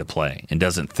it play to play and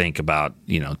doesn't think about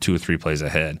 2 or 3 plays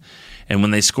ahead. And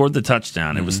when they scored the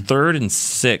touchdown, it was 3rd and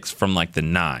 6 from the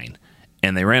 9,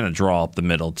 and they ran a draw up the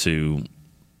middle to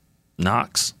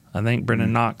Knox, I think,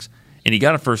 Brendan Knox, and he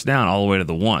got a first down all the way to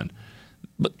the 1.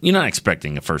 But you're not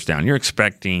expecting a first down. You're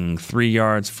expecting 3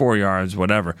 yards, 4 yards,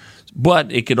 whatever.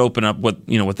 But it could open up what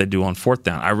they do on 4th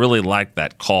down. I really like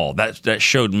that call. That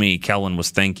showed me Kellen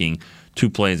was thinking 2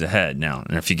 plays ahead now.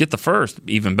 And if you get the first,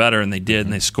 even better. And they did,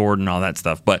 and they scored and all that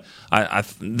stuff. But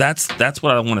that's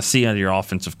what I want to see out of your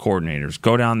offensive coordinators.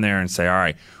 Go down there and say, all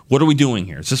right, what are we doing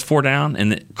here? Is this 4 down?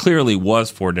 And it clearly was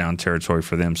 4 down territory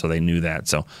for them, so they knew that.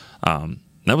 So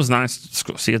that was nice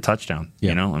to see a touchdown.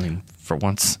 Yeah. For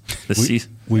once this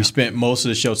season. We've spent most of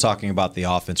the show talking about the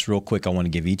offense. Real quick, I want to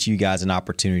give each of you guys an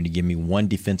opportunity to give me one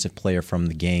defensive player from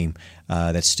the game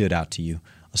that stood out to you.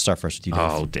 Let's start first with you,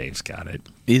 Dave. Oh, Dave's got it.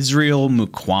 Israel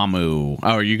Mukuamu.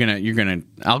 Oh, you're gonna.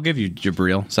 I'll give you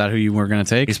Jabril. Is that who you were gonna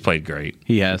take? He's played great.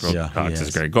 He has. Cox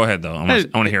is great. Go ahead though. I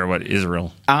want to hear what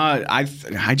Israel.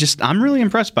 I'm really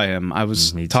impressed by him. I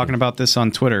was talking about this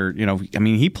on Twitter.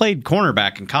 He played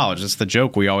cornerback in college. That's the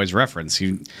joke we always reference.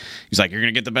 He's like, you're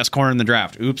gonna get the best corner in the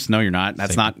draft. Oops, no, you're not.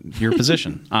 That's not your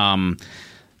position.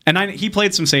 And he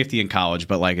played some safety in college,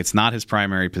 but it's not his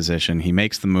primary position. He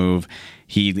makes the move.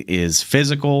 He is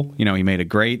physical. He made a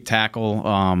great tackle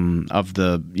of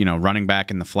the running back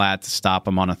in the flat to stop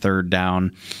him on a 3rd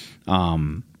down.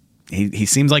 He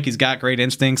seems like he's got great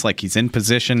instincts. He's in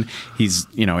position. He's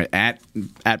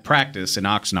at practice in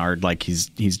Oxnard.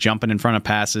 He's jumping in front of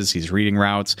passes. He's reading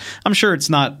routes. I'm sure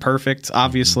it's not perfect,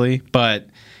 obviously, but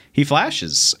he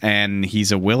flashes, and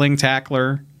he's a willing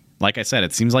tackler. Like I said,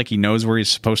 it seems like he knows where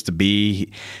he's supposed to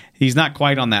be. He's not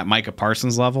quite on that Micah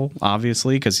Parsons level,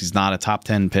 obviously, because he's not a top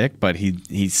 10 pick, but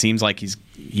he seems like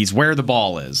he's where the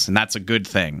ball is, and that's a good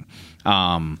thing.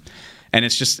 And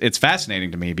it's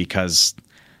fascinating to me because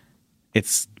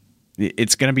it's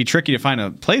going to be tricky to find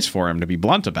a place for him, to be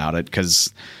blunt about it,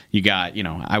 because you got,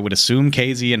 I would assume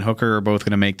Casey and Hooker are both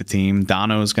going to make the team.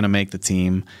 Dono's going to make the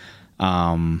team.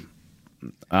 Kearse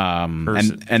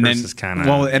is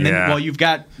kinda, then you've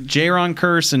got Jaron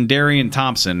Kearse and Darian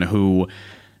Thompson, who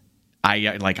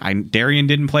Darian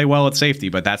didn't play well at safety,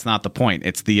 but that's not the point.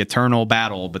 It's the eternal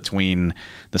battle between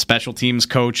the special teams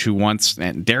coach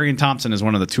and Darian Thompson is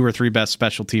one of the 2 or 3 best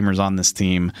special teamers on this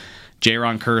team.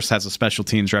 Jaron Kearse has a special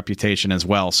teams reputation as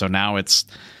well. So now it's,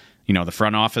 the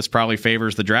front office probably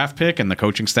favors the draft pick and the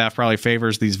coaching staff probably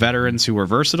favors these veterans who are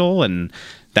versatile. And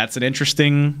that's an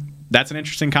interesting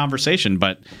conversation.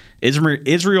 But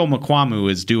Israel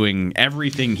Mukuamu is doing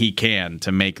everything he can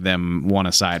to make them want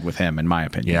to side with him, in my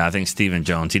opinion. Yeah, I think Stephen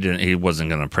Jones, he wasn't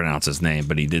going to pronounce his name,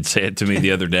 but he did say it to me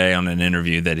the other day on an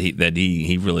interview that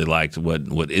he really liked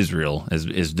what Israel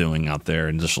is doing out there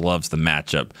and just loves the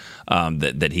matchup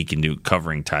that he can do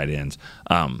covering tight ends.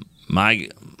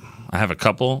 I have a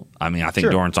couple. I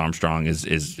think Dorrance Armstrong is.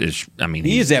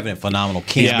 He is having a phenomenal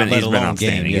camp. He's been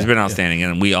outstanding. He's been outstanding,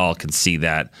 and we all can see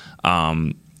that.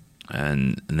 And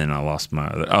then I lost my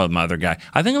other guy.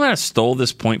 I think I might have stole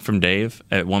this point from Dave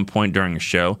at one point during a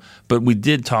show, but we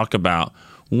did talk about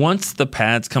once the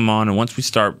pads come on and once we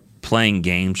start playing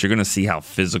games, you're going to see how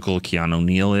physical Keanu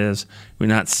Neal is. We're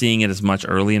not seeing it as much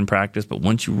early in practice, but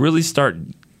once you really start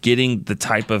getting the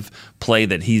type of play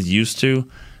that he's used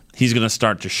to, he's going to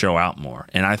start to show out more,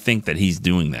 and I think that he's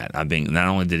doing that. I think not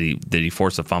only did he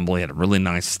force a fumble, he had a really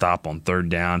nice stop on 3rd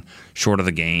down, short of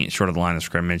the line of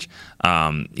scrimmage.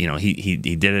 He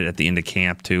did it at the end of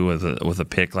camp too with a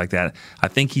pick like that. I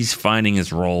think he's finding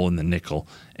his role in the nickel,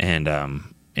 and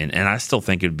I still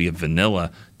think it'd be a vanilla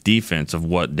defense of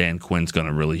what Dan Quinn's going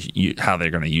to how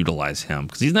they're going to utilize him,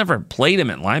 because he's never played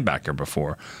him at linebacker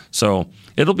before. So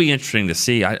it'll be interesting to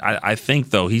see. I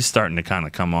think though he's starting to kind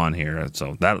of come on here,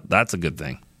 so that's a good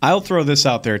thing. I'll throw this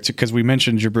out there too, because we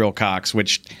mentioned Jabril Cox,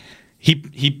 which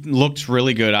he looked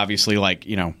really good. Obviously,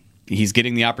 he's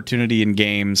getting the opportunity in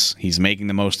games. He's making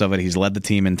the most of it. He's led the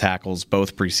team in tackles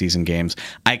both preseason games.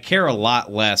 I care a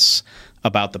lot less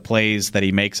about the plays that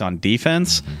he makes on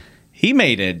defense. Mm-hmm. He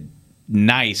made a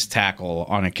nice tackle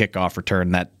on a kickoff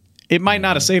return that it might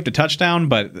not have saved a touchdown,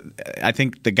 but I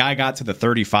think the guy got to the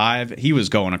 35. He was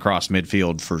going across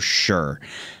midfield for sure.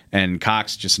 And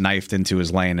Cox just knifed into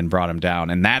his lane and brought him down.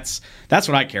 And that's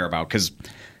what I care about, because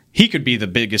he could be the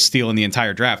biggest steal in the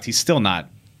entire draft. He's not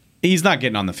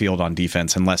getting on the field on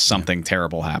defense unless something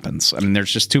terrible happens.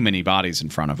 There's just too many bodies in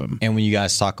front of him. And when you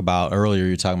guys talk about earlier,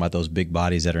 you're talking about those big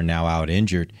bodies that are now out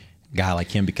injured. A guy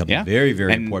like him becomes very,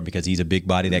 very important because he's a big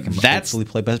body that can actually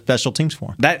play special teams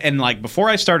for him. Before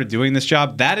I started doing this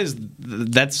job, that's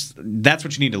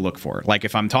what you need to look for. Like,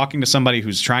 if I'm talking to somebody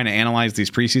who's trying to analyze these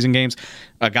preseason games,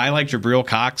 a guy like Jabril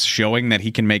Cox showing that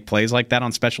he can make plays like that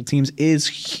on special teams is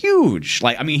huge.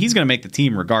 He's going to make the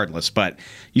team regardless, but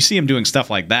you see him doing stuff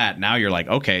like that, now you're like,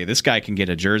 okay, this guy can get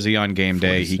a jersey on game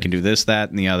day. He can do this, that,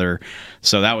 and the other.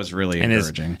 So that was really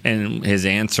encouraging. His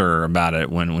answer about it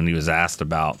when he was asked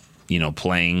about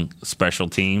playing special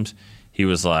teams, he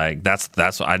was like, "That's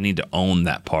what I need to own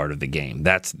that part of the game.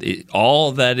 That's it,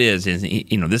 all that is.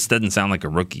 This doesn't sound like a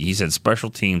rookie." He said, "Special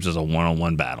teams is a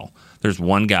one-on-one battle. There's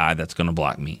one guy that's going to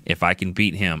block me. If I can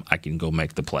beat him, I can go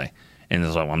make the play." And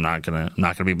it's like, I'm not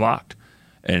gonna be blocked.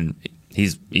 And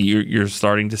you're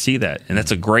starting to see that, and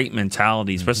that's a great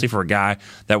mentality, especially for a guy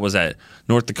that was at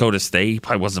North Dakota State. He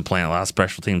probably wasn't playing a lot of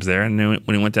special teams there, and then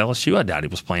when he went to LSU, I doubt he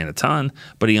was playing a ton.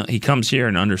 But he comes here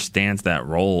and understands that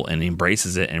role and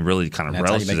embraces it and really kind of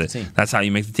relishes it. That's how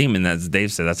you make the team, and as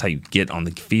Dave said, that's how you get on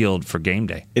the field for game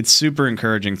day. It's super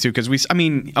encouraging too, because he's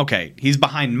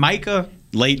behind Micah,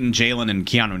 Leighton, Jalen, and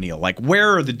Keanu Neal. Like,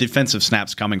 where are the defensive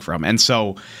snaps coming from? And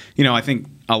so, I think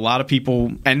a lot of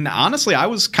people, and honestly, I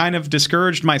was kind of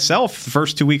discouraged myself the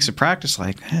first 2 weeks of practice.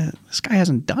 Like, this guy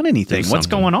hasn't done anything. What's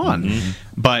going on? Mm-hmm.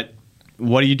 But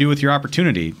what do you do with your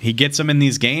opportunity? He gets them in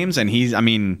these games, and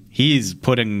he's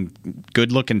putting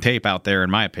good-looking tape out there,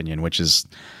 in my opinion,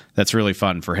 that's really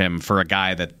fun for him, for a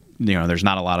guy that, there's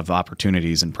not a lot of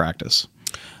opportunities in practice.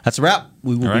 That's a wrap.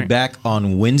 We will be back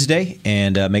on Wednesday,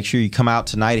 and make sure you come out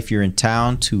tonight if you're in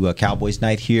town to Cowboys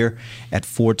Night here at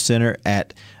Ford Center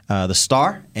at the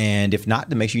Star. And if not,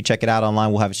 then make sure you check it out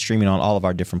online. We'll have it streaming on all of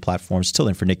our different platforms. Till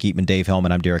then, for Nick Eatman, Dave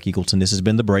Hellman, I'm Derek Eagleton. This has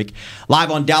been The Break,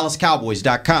 live on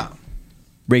DallasCowboys.com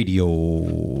radio.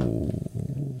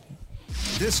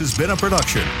 This has been a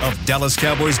production of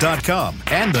DallasCowboys.com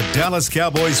and the Dallas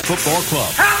Cowboys Football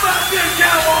Club. How about this,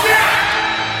 Cowboys? Yeah!